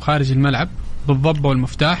يشغلهم خارج الملعب بالضبط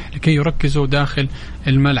والمفتاح لكي يركزوا داخل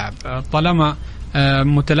الملعب. طالما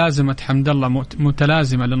متلازمة حمد الله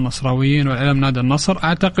متلازمة للنصراويين والإعلام نادي النصر،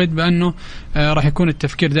 أعتقد بأنه راح يكون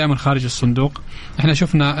التفكير دائما خارج الصندوق. احنا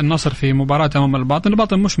شفنا النصر في مباراة أمام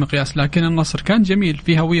الباطن مش مقياس، لكن النصر كان جميل،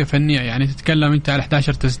 فيه هوية فنية. يعني تتكلم أنت على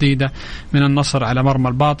 11 تسديدة من النصر على مرمى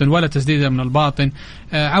الباطن ولا تسديدة من الباطن،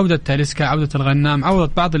 عودة تاليسكا، عودة الغنام،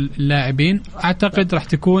 عودة بعض اللاعبين، أعتقد راح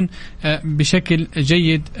تكون بشكل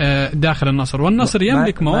جيد داخل النصر. والنصر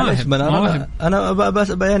يملك مواهب. أنا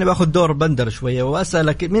يعني باخذ دور بندر شوية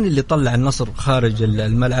وأسألك، مين اللي طلع النصر خارج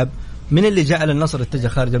الملعب؟ مين اللي جعل النصر يتجه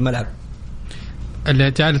خارج الملعب؟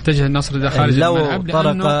 اللي جعل يتجه النصر خارج الملعب لو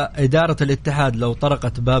طرق إدارة الاتحاد، لو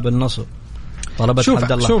طرقت باب النصر طلبت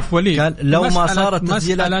حمد الله، شوف وليد، كان لو ما صارت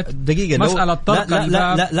تسجيلات دقيقة مسألة طرق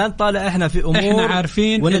لا نطالع احنا في أمور احنا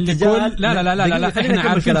عارفين اللي كل لا احنا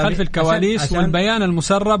عارفين خلف الكواليس والبيان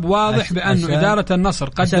المسرب واضح بأنه إدارة النصر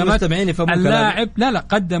قدمت اللاعب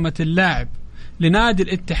قدمت اللاعب لنادي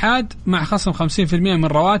الاتحاد مع خصم 50% من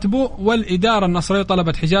رواتبه، والإدارة النصرية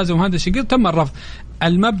طلبت حجازه وهذا الشيء تم الرفض.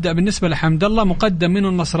 المبدأ بالنسبة لحمد الله مقدم من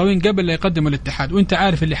النصراويين قبل لا يقدموا الاتحاد، وانت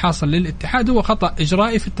عارف اللي حاصل للاتحاد هو خطأ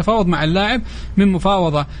إجرائي في التفاوض مع اللاعب من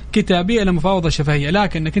مفاوضة كتابية إلى مفاوضة شفهية.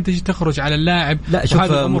 لكنك انت جيت تخرج على اللاعب، لا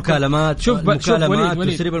شوف مكالمات، شوف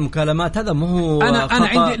تسريب المكالمات، هذا مو هو أنا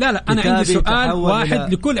عندي أنا عندي سؤال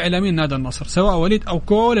واحد لكل إعلاميين نادي النصر سواء وليد أو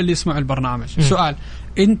كل اللي يسمعوا البرنامج. سؤال: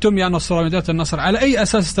 انتم يا نصراويين إدارة النصر على اي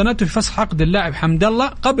اساس استندتوا في فسخ عقد اللاعب حمد الله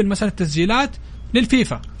قبل مسألة التسجيلات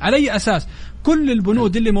للفيفا؟ على اي اساس؟ كل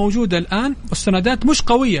البنود اللي موجودة الآن والسندات مش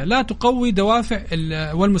قوية، لا تقوي دوافع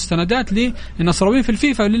والمستندات للنصراويين في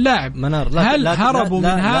الفيفا للاعب. هل هربوا من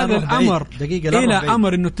هذا الأمر إلى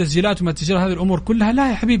أمر إنه التسجيلات وما تسجيل هذه الأمور كلها؟ لا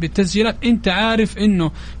يا حبيبي، التسجيلات أنت عارف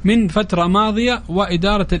إنه من فترة ماضية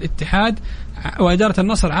وإدارة الاتحاد وإدارة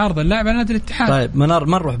النصر عارض اللاعب على نادي الاتحاد. طيب منار،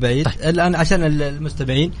 ما نروح بعيد الآن عشان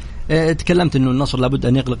المستمعين. تكلمت إنه النصر لابد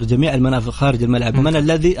أن يغلق جميع المنافذ خارج الملعب. من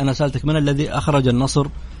الذي، أنا سألتك، من الذي أخرج النصر؟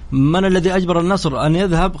 من الذي أجبر النصر أن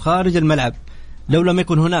يذهب خارج الملعب؟ لو لم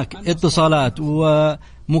يكن هناك اتصالات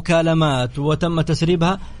ومكالمات وتم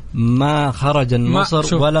تسريبها ما خرج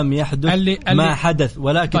النصر ولم يحدث ما حدث.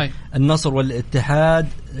 ولكن طيب. النصر والاتحاد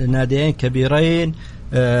ناديين كبيرين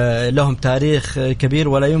لهم تاريخ كبير،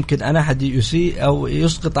 ولا يمكن أن أحد يسيء أو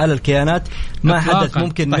يسقط على الكيانات ما حدث.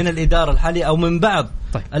 ممكن طيب. من الإدارة الحالية أو من بعض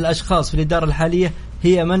طيب. الأشخاص في الإدارة الحالية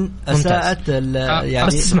هي من أساءت يعني.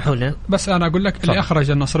 بس تسمحوا لنا، بس أنا أقول لك اللي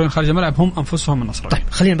أخرج النصرين خارج الملعب هم أنفسهم النصرين. طيب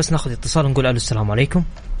خلينا بس ناخذ اتصال ونقول ألو السلام عليكم.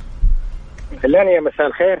 خلاني يا مساء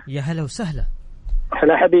الخير. يا هلا وسهلا.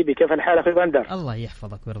 هلا حبيبي، كيف الحال أخي بندر؟ الله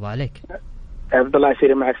يحفظك ويرضى عليك. عبد الله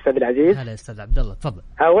يسير معك أستاذ العزيز. هلا أستاذ عبد الله، تفضل.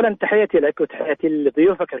 أولا تحياتي لك وتحياتي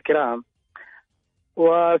لضيوفك الكرام،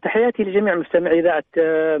 وتحياتي لجميع مستمعي إذاعة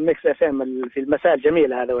ميكس اف ام في المساء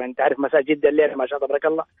الجميل هذا. وأنت تعرف مساء جدا الليل ما شاء الله تبارك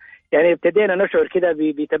الله، يعني ابتدينا نشعر كذا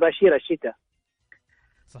بتباشير الشتاء.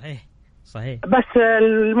 صحيح. بس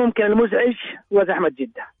الممكن المزعج وزحمة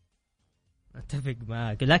جدة. أتفق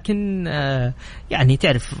معك، لكن يعني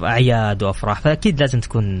تعرف أعياد وأفراح فأكيد لازم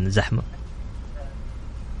تكون زحمة.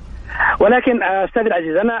 ولكن أستاذ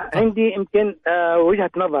العزيز، أنا عندي يمكن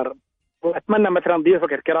وجهة نظر، وأتمنى مثلا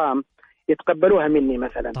ضيوفك الكرام يتقبلوها مني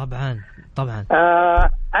مثلا. طبعا.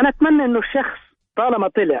 أنا أتمنى إنه الشخص طالما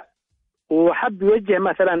طلع وحب يوجه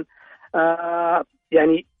مثلا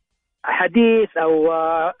يعني حديث أو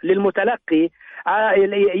للمتلقي،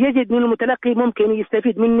 يجد من المتلقي ممكن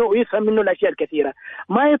يستفيد منه ويفهم منه الأشياء الكثيرة.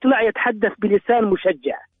 ما يطلع يتحدث بلسان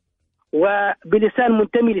مشجع وبلسان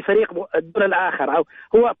منتمي لفريق الدور الآخر، أو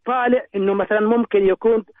هو طالع إنه مثلا ممكن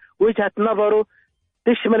يكون وجهة نظره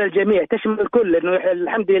تشمل الجميع، تشمل الكل، إنه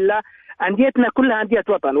الحمد لله أنديتنا كلها أندية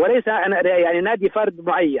وطن وليس يعني نادي فرد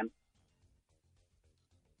معين.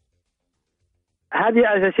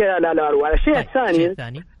 هذه الشيء لا. الشيء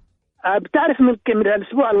الثاني بتعرف من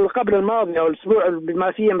الأسبوع قبل الماضي أو الأسبوع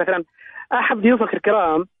ما فيه مثلا أحد ضيوفك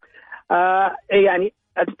الكرام يعني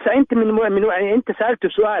أنت يعني أنت سألت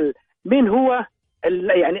سؤال: من هو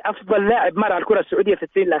يعني أفضل لاعب مر على الكرة السعودية في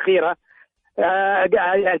السنين الأخيرة،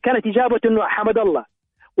 كانت إجابته إنه حمد الله،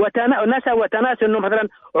 وتناسى إنه مثلا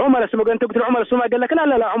عمر السومة. أنت قلت عمر السومة، قال لك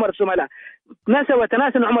لا عمر السومة لا، نسى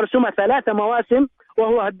وتناسى إنه عمر السومة 3 مواسم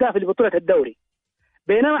وهو هداف لبطولة الدوري،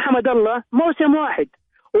 بينما حمد الله موسم واحد.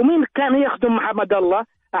 ومين كان يخدم محمد الله؟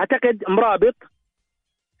 أعتقد مرابط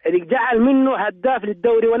اللي جعل منه هداف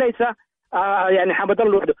للدوري وليس يعني حمد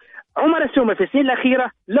الله وحده. عمر السومة في السنين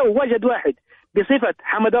الأخيرة لو وجد واحد بصفة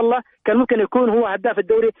حمد الله كان ممكن يكون هو هداف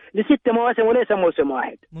الدوري ل6 مواسم وليس موسم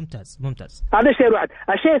واحد. ممتاز. هذا الشيء الواحد.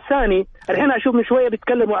 الشيء الثاني الحين أشوف من شوية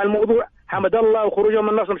بيتكلموا عن الموضوع حمد الله وخروجه من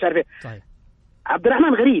النصر مش عارف. طيب. عبد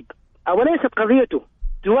الرحمن غريب وليست قضيته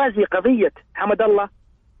توازي قضية حمد الله.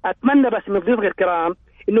 أتمنى بس من ضيوفك الكرام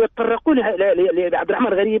إنه يتطرقوا لعبد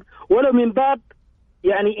الرحمن غريب ولو من باب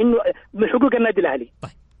يعني إنه من حقوق النادي الأهلي.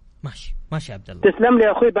 طيب ماشي عبد الله. تسلم لي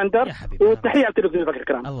يا أخوي بندر وتحية لضيوفك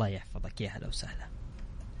الكرام. الله يحفظك، يا هلا وسهلا.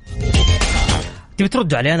 تبي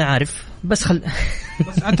تردوا علي أنا عارف بس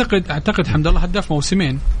بس أعتقد حمد الله هداف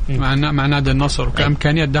موسمين مع نادي النصر،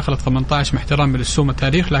 وكإمكانيات داخل 18 مع احترام للسومة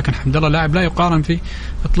تاريخ، لكن حمد الله لاعب لا يقارن فيه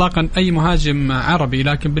إطلاقا أي مهاجم عربي.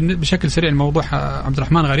 لكن بشكل سريع الموضوع عبد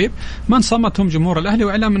الرحمن غريب من صمتهم جمهور الأهلي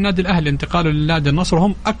وإعلام النادي الأهلي انتقاله لنادي النصر،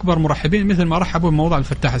 هم أكبر مرحبين مثل ما رحبوا بموضوع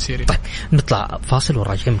الفتاح السيري. طيب نطلع فاصل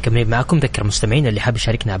وراجعين مكملين معكم. ذكر مستمعين اللي حاب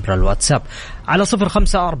يشاركنا عبر الواتساب على 0548811700.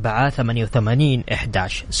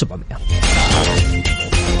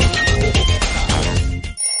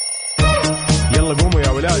 يلا قوموا يا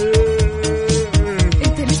ولاد.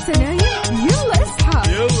 انت لسه نايم؟ يلا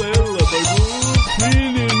اصحى. يلا بقوم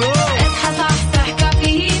فيني نوم. اصحى صحصح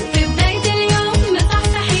كافيين في بداية اليوم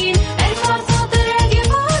مصحصحين، الفرصة تراقي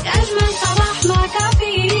فوق أجمل صباح مع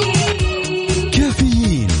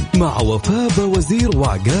كافيين مع وفاء وزير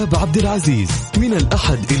وعقاب عبد العزيز من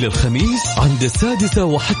الأحد إلى الخميس عند 6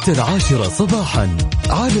 وحتى 10 صباحا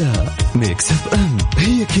على ميكس اف ام.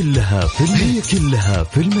 هي كلها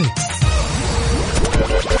في الميكس.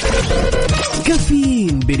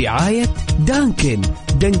 كافيين برعاية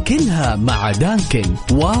دانكنها مع دانكن،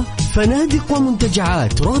 وفنادق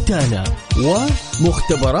ومنتجعات روتانا،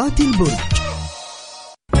 ومختبرات البرج.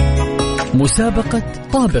 مسابقة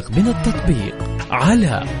طابق من التطبيق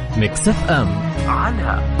على ميكس اف ام.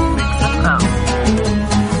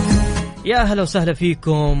 يا هلا وسهلا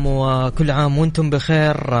فيكم وكل عام وانتم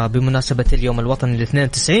بخير بمناسبة اليوم الوطني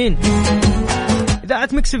ل92. إذاعة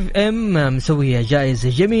ميكس اف ام مسوية جائزة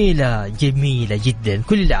جميلة جدا.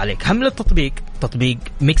 كل اللي عليك حمل تطبيق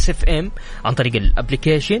ميكس اف ام عن طريق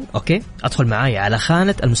الابليكيشن. اوكي ادخل معاي على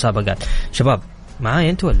خانة المسابقات. شباب معاي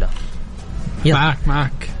انت ولا؟ يلا.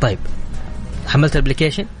 معاك. طيب حملت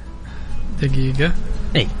الابليكيشن؟ دقيقة.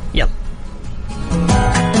 اي يلا.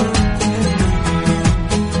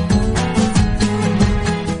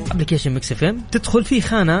 ابليكيشن ميكس اف ام تدخل في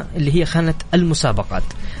خانة اللي هي خانة المسابقات.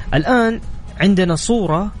 الآن عندنا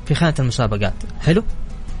صورة في خانة المسابقات. حلو،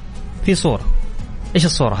 في صورة. إيش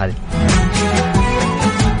الصورة هذه؟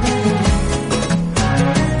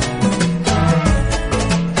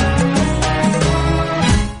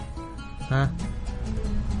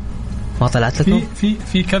 ما طلعت لكم؟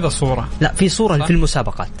 في كذا صورة. لا في صورة صح؟ في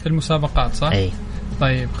المسابقات. في المسابقات صح؟ أي.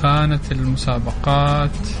 طيب خانة المسابقات.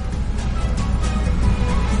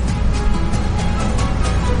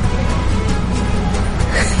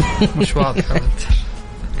 مش واضح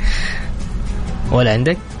ولا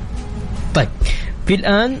عندك؟ طيب في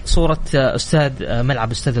الآن صورة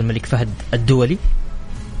ملعب أستاذ الملك فهد الدولي.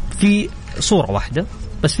 في صورة واحدة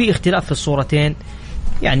بس في اختلاف في الصورتين،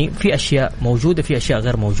 يعني في أشياء موجودة في أشياء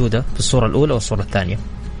غير موجودة في الصورة الأولى والصورة الثانية.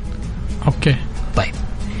 أوكي طيب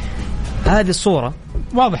هذه الصورة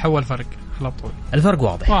واضح. أول فرق على طول الفرق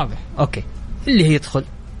واضح. أوكي اللي هي يدخل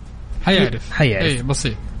حيعرف. أي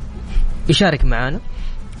بسيط. يشارك معنا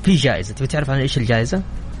في جائزة. تبي تعرف عن إيش الجائزة؟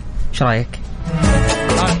 إيش رأيك؟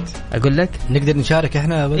 أقول لك نقدر نشارك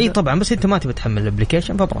إحنا. إيه طبعا، بس أنت ما تبي تحمل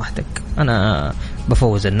الابليكيشن فبراحتك، أنا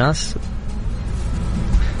بفوز الناس.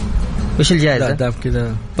 وش الجائزة؟ لا دام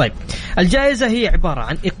كذا. طيب الجائزة هي عبارة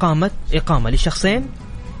عن إقامة لشخصين.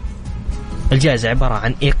 الجائزة عبارة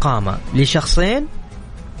عن إقامة لشخصين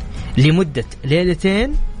لمدة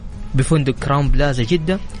ليلتين بفندق كراون بلازا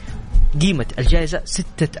جدة. قيمة الجائزة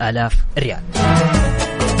 6000 ريال.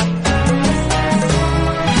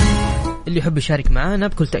 اللي يحب يشارك معنا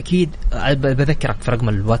بكل تأكيد بذكرك في رقم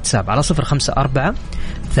الواتساب على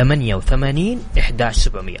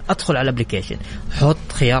 0548811700. أدخل على الابليكيشن، حط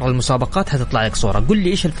خيار المسابقات، هتطلع لك صورة. قل لي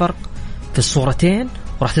إيش الفرق في الصورتين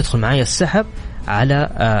وراح تدخل معي السحب على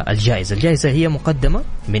الجائزة. الجائزة هي مقدمة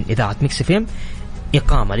من إذاعة ميكس اف ام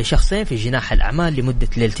إقامة لشخصين في جناح الأعمال لمدة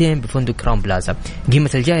ليلتين بفندق كراون بلازا. قيمة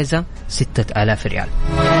الجائزة 6000 ريال.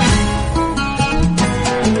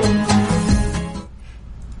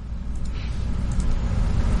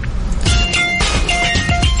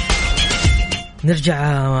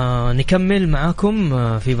 نرجع نكمل معاكم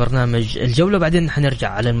في برنامج الجولة، بعدين حنرجع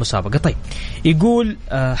على المسابقة. طيب يقول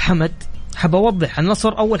حمد، حاب أوضح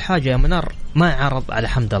النصر أول حاجة يا منار ما عرض على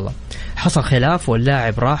حمد الله، حصل خلاف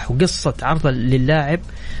واللاعب راح، وقصة عرض للاعب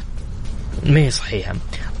ما هي صحيحة.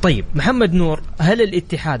 طيب محمد نور، هل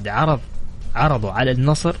الاتحاد عرضوا على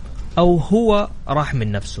النصر أو هو راح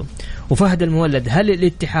من نفسه؟ وفهد المولد، هل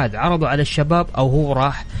الاتحاد عرضوا على الشباب أو هو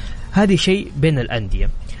راح؟ هذه شيء بين الأندية.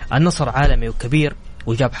 النصر عالمي وكبير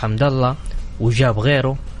وجاب حمد الله وجاب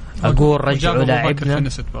غيره، أقول رجعوا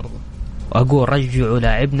لاعبنا، وأقول رجعوا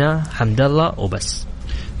لاعبنا حمد الله وبس.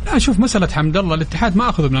 لا شوف، مسألة حمد الله الاتحاد ما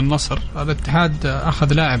أخذه من النصر، الاتحاد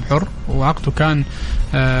أخذ لاعب حر وعقده كان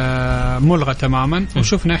ملغى تماما.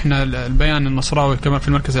 وشفنا إحنا البيان النصراوي كمان في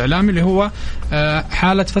المركز الإعلامي اللي هو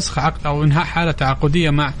حالة فسخ عقد أو إنهاء حالة تعاقدية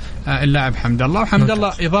مع اللاعب حمد الله. وحمد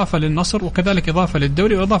الله إضافة للنصر وكذلك إضافة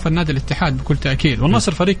للدوري وإضافة لنادي الاتحاد بكل تأكيد.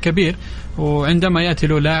 والنصر فريق كبير، وعندما يأتي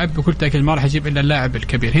له لاعب بكل تأكيد ما راح يجيب إلا اللاعب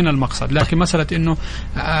الكبير، هنا المقصد. لكن مسألة إنه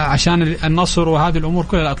عشان النصر وهذه الأمور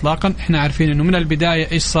كلها إطلاقا، إحنا عارفين إنه من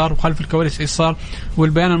البداية إيش صار وخلف الكواليس إيش صار،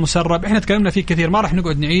 والبيان المسرب إحنا تكلمنا فيه كثير، ما راح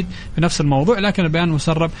نقعد نعيد بنفس الموضوع، لكن البيان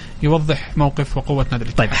المسرب يوضح موقف وقوة نادي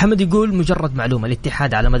الاتحاد. طيب حمد يقول مجرد معلومة،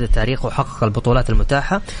 الاتحاد على مدى التاريخ وحقق البطولات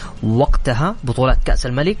المتاحة وقتها بطولات كأس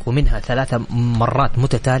الملك، ومنها 3 مرات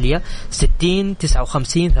متتالية 60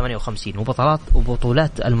 59 58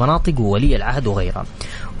 وبطولات المناطق وولي العهد وغيرها.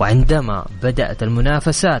 وعندما بدأت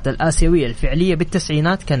المنافسات الآسيوية الفعلية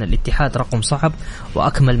بالتسعينات كان الاتحاد رقم صعب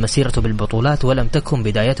وأكمل مسيرته بالبطولات، ولم تكن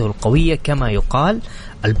بدايته القوية كما يقال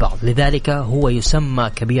البعض، لذلك هو يسمى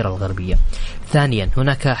كبير الغربية. ثانيا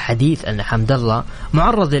هناك حديث أن حمد الله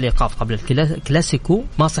معرض للإيقاف قبل الكلاسيكو،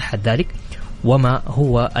 ما صح ذلك، وما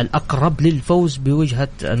هو الأقرب للفوز بوجهة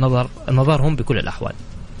نظرهم بكل الأحوال.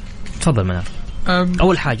 تفضل منار.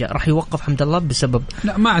 أول حاجة راح يوقف حمد الله بسبب،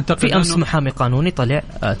 لا ما أعتقد. في أمس محامي قانوني طلع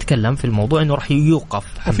تكلم في الموضوع إنه راح يوقف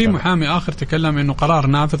حمد وفي الله. محامي آخر تكلم إنه قرار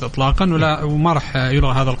نافذ إطلاقا وما راح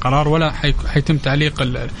يلغى هذا القرار ولا حيتم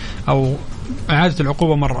تعليق أو إعادة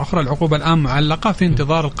العقوبة مرة أخرى. العقوبة الآن معلقة في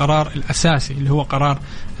انتظار القرار الأساسي اللي هو قرار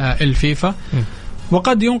الفيفا.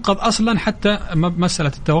 وقد ينقض أصلا حتى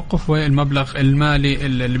مسألة التوقف والمبلغ المالي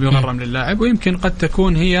اللي بيغرم للاعب، ويمكن قد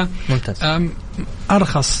تكون هي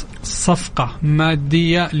أرخص صفقة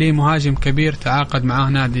مادية لمهاجم كبير تعاقد معاه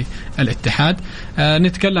نادي الاتحاد.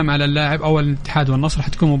 نتكلم على اللاعب أول الاتحاد والنصر،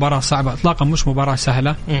 حتكون مباراة صعبة إطلاقا، مش مباراة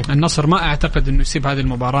سهلة. النصر ما أعتقد أنه يسيب هذه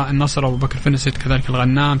المباراة، النصر أبو بكر فنسيت كذلك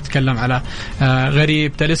الغنام، تكلم على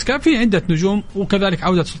غريب تاليسكا، في عدة نجوم، وكذلك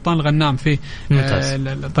عودة سلطان الغنام في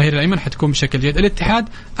الظهير الأيمن حتكون بشكل جيد. الاتحاد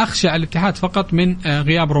أخشى على الاتحاد فقط من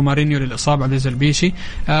غياب رومارينيو للإصابة عبد العزيز البيشي،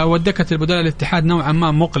 ودكة البدلاء الاتحاد نوعا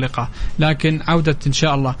ما مقلقة، لكن عودة إن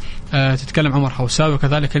شاء الله تتكلم عمر حوساوي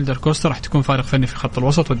وكذلك هيلدر كوستا راح تكون فارق فني في خط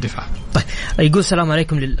الوسط والدفاع. طيب يقول السلام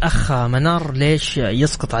عليكم للأخ منار، ليش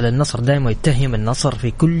يسقط على النصر دائما ويتهم النصر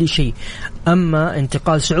في كل شيء؟ أما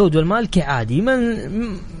انتقال سعود والمالكي عادي،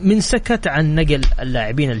 من سكت عن نقل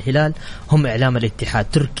اللاعبين الهلال هم إعلام الاتحاد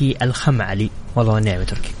تركي الخمعلي، والله ونعم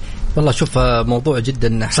تركي. والله شوف موضوع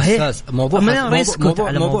جدا حساس، موضوع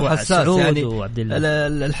حساس يعني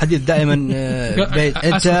الحديث دائما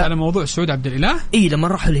أنت على موضوع سعود عبد الإله. لما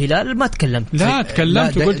راحوا الهلال ما تكلمت، لا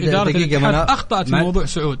تكلمت وقلت إدارة الاتحاد أخطأت في موضوع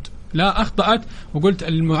سعود، لا أخطأت وقلت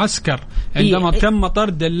المعسكر عندما تم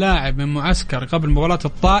طرد اللاعب من معسكر قبل مباراة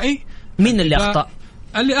الطائي. مين اللي أخطأ؟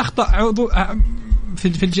 اللي أخطأ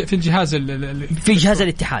في الجهاز في جهاز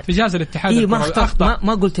الاتحاد، في جهاز الاتحاد.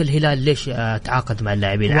 ما قلت الهلال ليش تعاقد مع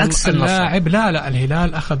اللاعبين عكس اللاعب. لا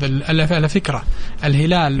الهلال أخذ على فكرة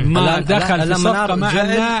الهلال ما دخل في صفقة مع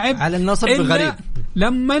اللاعب على النصر بغريب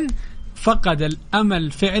لما فقد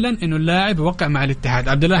الأمل فعلا إنه اللاعب يوقع مع الاتحاد.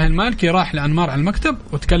 عبد الله المالكي راح لأنمار على المكتب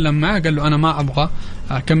وتكلم معه، قال له أنا ما أبغى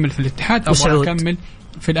أكمل في الاتحاد، أبغى أكمل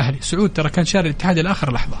في الأهلي. سعود ترى كان شاري الاتحاد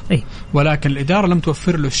لآخر لحظة، ولكن الإدارة لم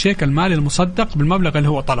توفر له الشيك المالي المصدق بالمبلغ اللي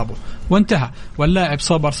هو طلبه، وانتهى. واللاعب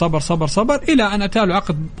صبر صبر صبر صبر إلى أن أتى له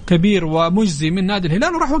عقد كبير ومجزي من نادي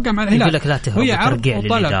الهلال وراح وقع مع الهلال. يقول لك لا تهرب، هي عرض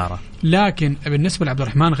وطلب، لكن بالنسبة لعبد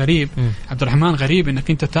الرحمن غريب، عبد الرحمن غريب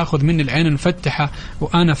انك انت تاخذ مني العين المفتحة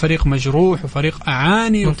وانا فريق مجروح وفريق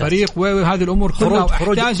اعاني وفريق وهذه الامور كلها،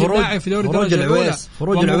 واحتاج اللاعب في دوري الدرجة الاولى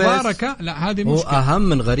ومباركة. لا هذه مشكلة. اهم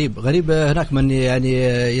من غريب هناك من يعني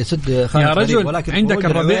يسد خانة يا رجل، ولكن عندك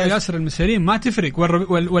الربيع ياسر المسيرين ما تفرق،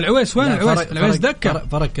 والعويس وين العويس دكة،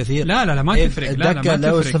 فرق كثير. لا ما تفرق. لا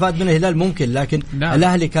لو استفاد من الهلال ممكن، لكن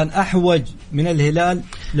الاهلي كان احوج من الهلال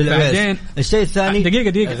للعويس. الشيء الثاني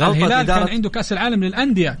دقيقة الهلال كان عنده كأس العالم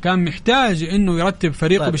للأندية، كان محتاج انه يرتب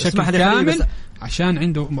فريقه بشكل كامل عشان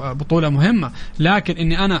عنده بطولة مهمة. لكن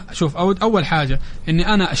اني انا اشوف اول حاجة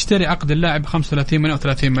اني انا اشتري عقد اللاعب 35 مليون او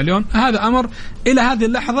 30 مليون، هذا امر الى هذه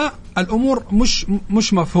اللحظة الامور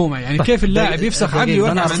مش مفهومة. يعني طيب كيف اللاعب يفسخ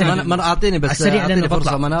عقده؟ منار اعطيني بس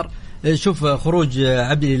فرصة منار. شوف خروج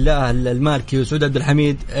عبد الله المالكي وسعود عبد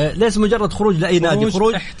الحميد ليس مجرد خروج لاي نادي،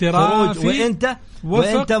 خروج احترافي،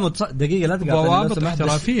 وانت دقيقه لا تقاطعني، ضوابط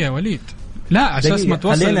احترافيه وليد. لا اساس ما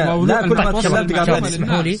توصل الموضوع.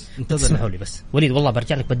 اسمحوا لي بس وليد، والله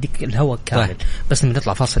برجع لك بديك الهواء كامل. طيب. بس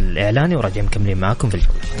نطلع فاصل اعلاني وراجع مكملين معاكم في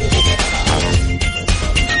الجولة.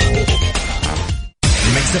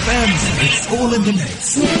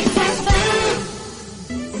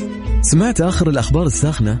 سمعت آخر الأخبار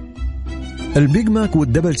الساخنة؟ البيج ماك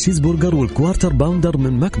والدبل تشيز برجر والكوارتر باوندر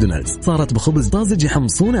من ماكدونالدز صارت بخبز طازج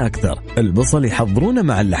يحمصونه أكثر، البصل يحضرونه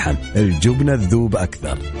مع اللحم، الجبنة تذوب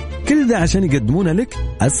أكثر، كل ذا عشان يقدمونه لك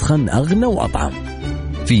أسخن أغنى وأطعم.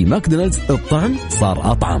 في ماكدونالدز الطعم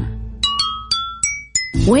صار أطعم.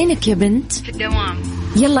 وينك يا بنت؟ في الدوام.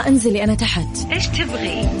 يلا انزلي أنا تحت. إيش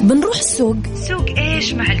تبغي؟ بنروح السوق. سوق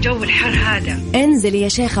إيش مع الجو الحر هذا؟ انزلي يا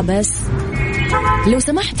شيخة بس. لو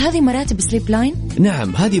سمحت، هذه مراتب سليب لاين؟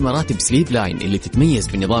 نعم، هذه مراتب سليب لاين اللي تتميز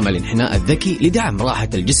بنظام الانحناء الذكي لدعم راحة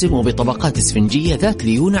الجسم وبطبقات اسفنجية ذات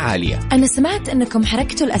ليونة عالية. أنا سمعت أنكم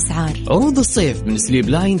حركتوا الأسعار. عروض الصيف من سليب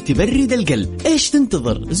لاين تبرد القلب. إيش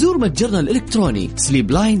تنتظر؟ زور متجرنا الإلكتروني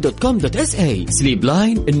sleepline.com.sa. سليب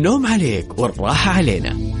لاين، النوم عليك والراحة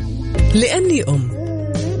علينا. لأني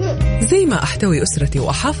زي ما أحتوي أسرتي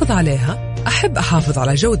وأحافظ عليها، أحب أحافظ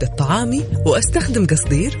على جودة طعامي وأستخدم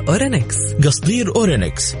قصدير أورينكس. قصدير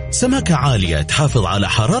أورينكس سمكة عالية تحافظ على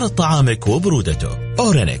حرارة طعامك وبرودته.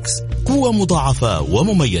 أورينكس قوة مضاعفة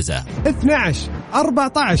ومميزة. 12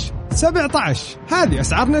 14 17 هذه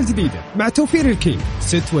أسعارنا الجديدة مع توفير الكينج.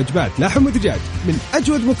 6 وجبات لحم ودجاج من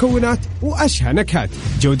أجود مكونات وأشهى نكهات.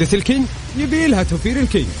 جودة الكينج يبي لها توفير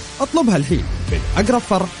الكينج. اطلبها الحين من أقرب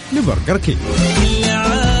فرع لبرجر كينج.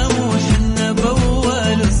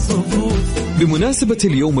 بمناسبة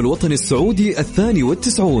اليوم الوطني السعودي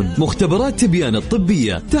 92، مختبرات تبيان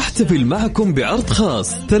الطبية تحتفل معكم بعرض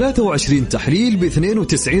خاص، 23 تحليل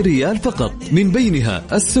ب92 ريال فقط، من بينها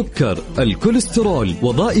السكر، الكوليسترول،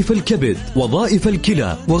 وظائف الكبد، وظائف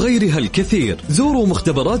الكلى وغيرها الكثير. زوروا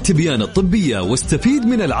مختبرات تبيان الطبية واستفيد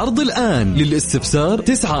من العرض الآن. للاستفسار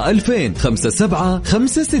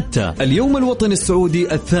 9-2000-5756. اليوم الوطني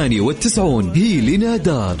السعودي 92 هي لنا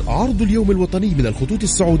دار. عرض اليوم الوطني من الخطوط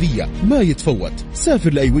السعودية ما يتفوت.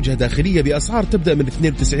 سافر لأي وجهة داخلية بأسعار تبدأ من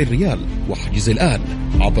 92 ريال، واحجز الآن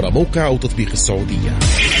عبر موقع أو تطبيق السعودية.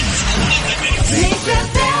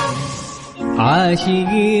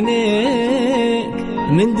 عاشقينك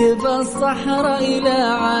من دفا الصحراء إلى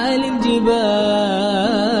عالي الجبال،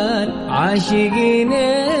 عاشقينك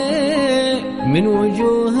من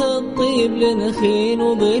وجوه الطيب لنخين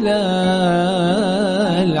وظلال،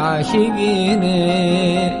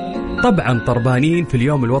 عاشقينك. طبعا طربانين في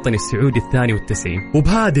اليوم الوطني السعودي 92،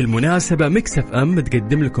 وبهذه المناسبة ميكس اف ام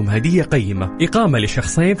تقدم لكم هدية قيمة، إقامة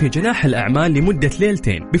لشخصين في جناح الأعمال لمدة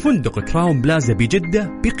ليلتين بفندق كراون بلازا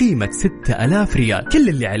بجدة بقيمة 6000 ريال. كل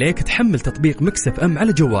اللي عليك تحمل تطبيق ميكس اف ام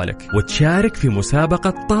على جوالك وتشارك في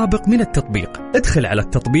مسابقة طابق من التطبيق. ادخل على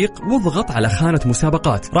التطبيق واضغط على خانة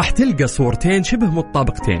مسابقات، راح تلقى صورتين شبه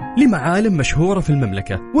متطابقتين لمعالم مشهورة في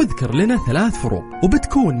المملكة، واذكر لنا 3 فروق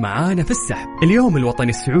وبتكون معانا في السحب. اليوم الوطني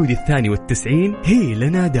السعودي 92 هي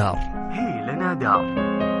لنا دار.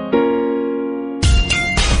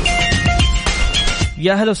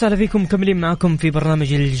 يا هلا وسهلا فيكم، مكملين معكم في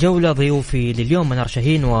برنامج الجولة. ضيوفي لليوم منار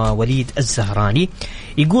شاهين ووليد الزهراني.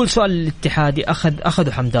 يقول سؤال الاتحادي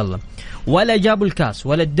أخذوا حمد الله ولا جابوا الكاس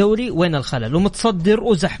ولا الدوري، وين الخلل؟ ومتصدر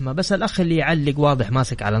وزحمة، بس الأخ اللي يعلق واضح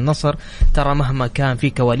ماسك على النصر. ترى مهما كان في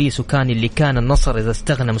كواليس، وكان اللي كان النصر إذا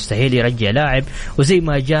استغنى مستحيل يرجع لاعب، وزي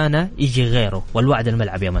ما جانا يجي غيره، والوعد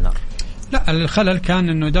الملعب يا منار. لا، الخلل كان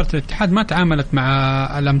انه اداره الاتحاد ما تعاملت مع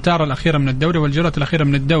الامتار الاخيره من الدوري والجولات الاخيره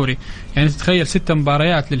من الدوري. يعني تتخيل 6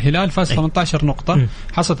 مباريات للهلال فاز 18 نقطه،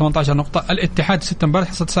 حصل 18 نقطه. الاتحاد 6 مباريات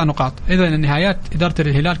حصل 9 نقاط. اذا النهايات اداره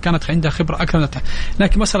الهلال كانت عندها خبره اكثر من الاتحاد.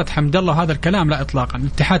 لكن مساله حمد الله وهذا الكلام لا اطلاقا.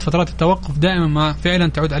 الاتحاد فترات التوقف دائما ما فعلا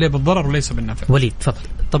تعود عليه بالضرر وليس بالنفع. وليد تفضل.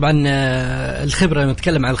 طبعا الخبره،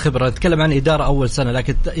 نتكلم عن الخبره، نتكلم عن اداره اول سنه،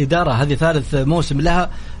 لكن اداره هذه ثالث موسم لها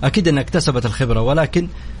اكيد انها اكتسبت الخبره، ولكن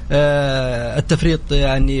التفريط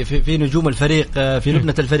يعني في نجوم الفريق، في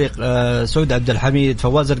لبنه الفريق، سعود عبد الحميد،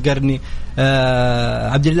 فواز القرني،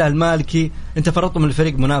 عبد الله المالكي. انت فرطتم من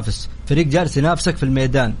الفريق منافس، فريق جالس ينافسك في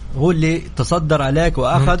الميدان، هو اللي تصدر عليك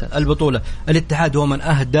واخذ البطوله. الاتحاد هو من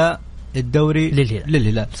اهدى الدوري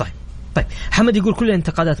للهلال. صحيح. طيب حمد يقول كل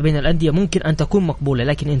الانتقادات بين الأندية ممكن أن تكون مقبولة،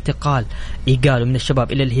 لكن انتقال إيجالو من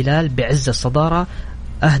الشباب إلى الهلال بعز الصدارة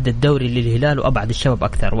أهدى الدوري للهلال وأبعد الشباب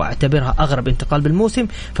أكثر، وأعتبرها أغرب انتقال بالموسم.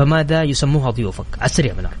 فماذا يسموها ضيوفك؟ على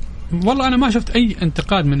السريع منار. والله أنا ما شفت أي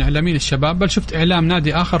انتقاد من إعلاميين الشباب، بل شفت إعلام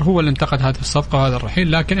نادي آخر هو اللي انتقد هذه الصفقة وهذا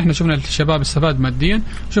الرحيل. لكن إحنا شفنا الشباب استفاد ماديا،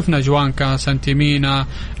 شفنا جوانكا، سانتيمينا،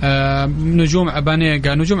 نجوم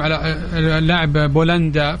عبانيغا، نجوم على لاعب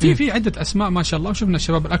بولندا، في عدة أسماء ما شاء الله. وشفنا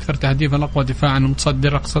الشباب الأكثر تهديفا، الأقوى دفاعا،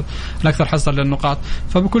 المتصدر، الأكثر حصلا للنقاط.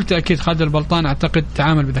 فبكل تأكيد خالد البلطان أعتقد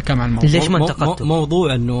تعامل بذكاء مع الموضوع. ليش ما انتقدته؟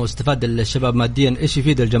 موضوع إنه استفاد الشباب ماديا، إيش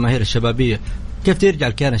يفيد الجماهير الشبابية؟ كيف ترجع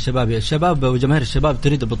الكيان الشبابي؟ الشباب وجماهير الشباب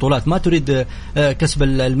تريد البطولات، ما تريد كسب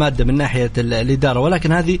المادة من ناحية الإدارة.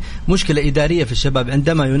 ولكن هذه مشكلة إدارية في الشباب،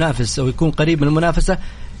 عندما ينافس أو يكون قريب من المنافسة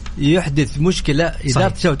يحدث مشكلة.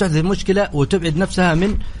 إدارة الشباب تحدث مشكلة وتبعد نفسها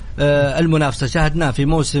من المنافسة. شاهدناه في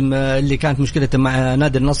موسم اللي كانت مشكلة مع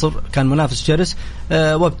نادي النصر، كان منافس شرس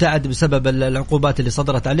وابتعد بسبب العقوبات اللي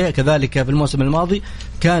صدرت عليه. كذلك في الموسم الماضي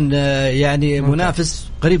كان يعني منافس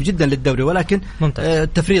قريب جدا للدوري، ولكن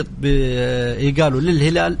التفريط بإيجالو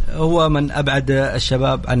للهلال هو من أبعد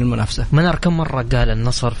الشباب عن المنافسة. منار كم مرة قال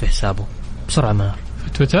النصر في حسابه؟ بسرعة منار.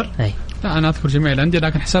 في تويتر؟ أي. لا أنا أذكر جميع الأندية،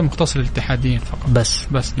 لكن حساب مختص للاتحاديين فقط.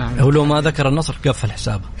 بس نعم. هو لو ما ذكر النصر قفل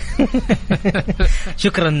حسابه.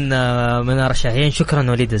 شكرا منار الشاهين،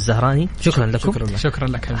 شكرا وليد الزهراني، شكرا لكم. شكرا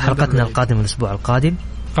لك. حلقتنا القادمة الأسبوع القادم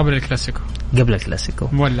قبل الكلاسيكو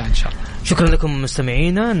مولع إن شاء الله. شكرا لكم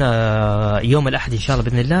مستمعينا. يوم الأحد إن شاء الله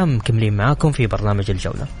بإذن الله مكملين معاكم في برنامج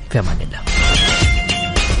الجولة. في أمان الله.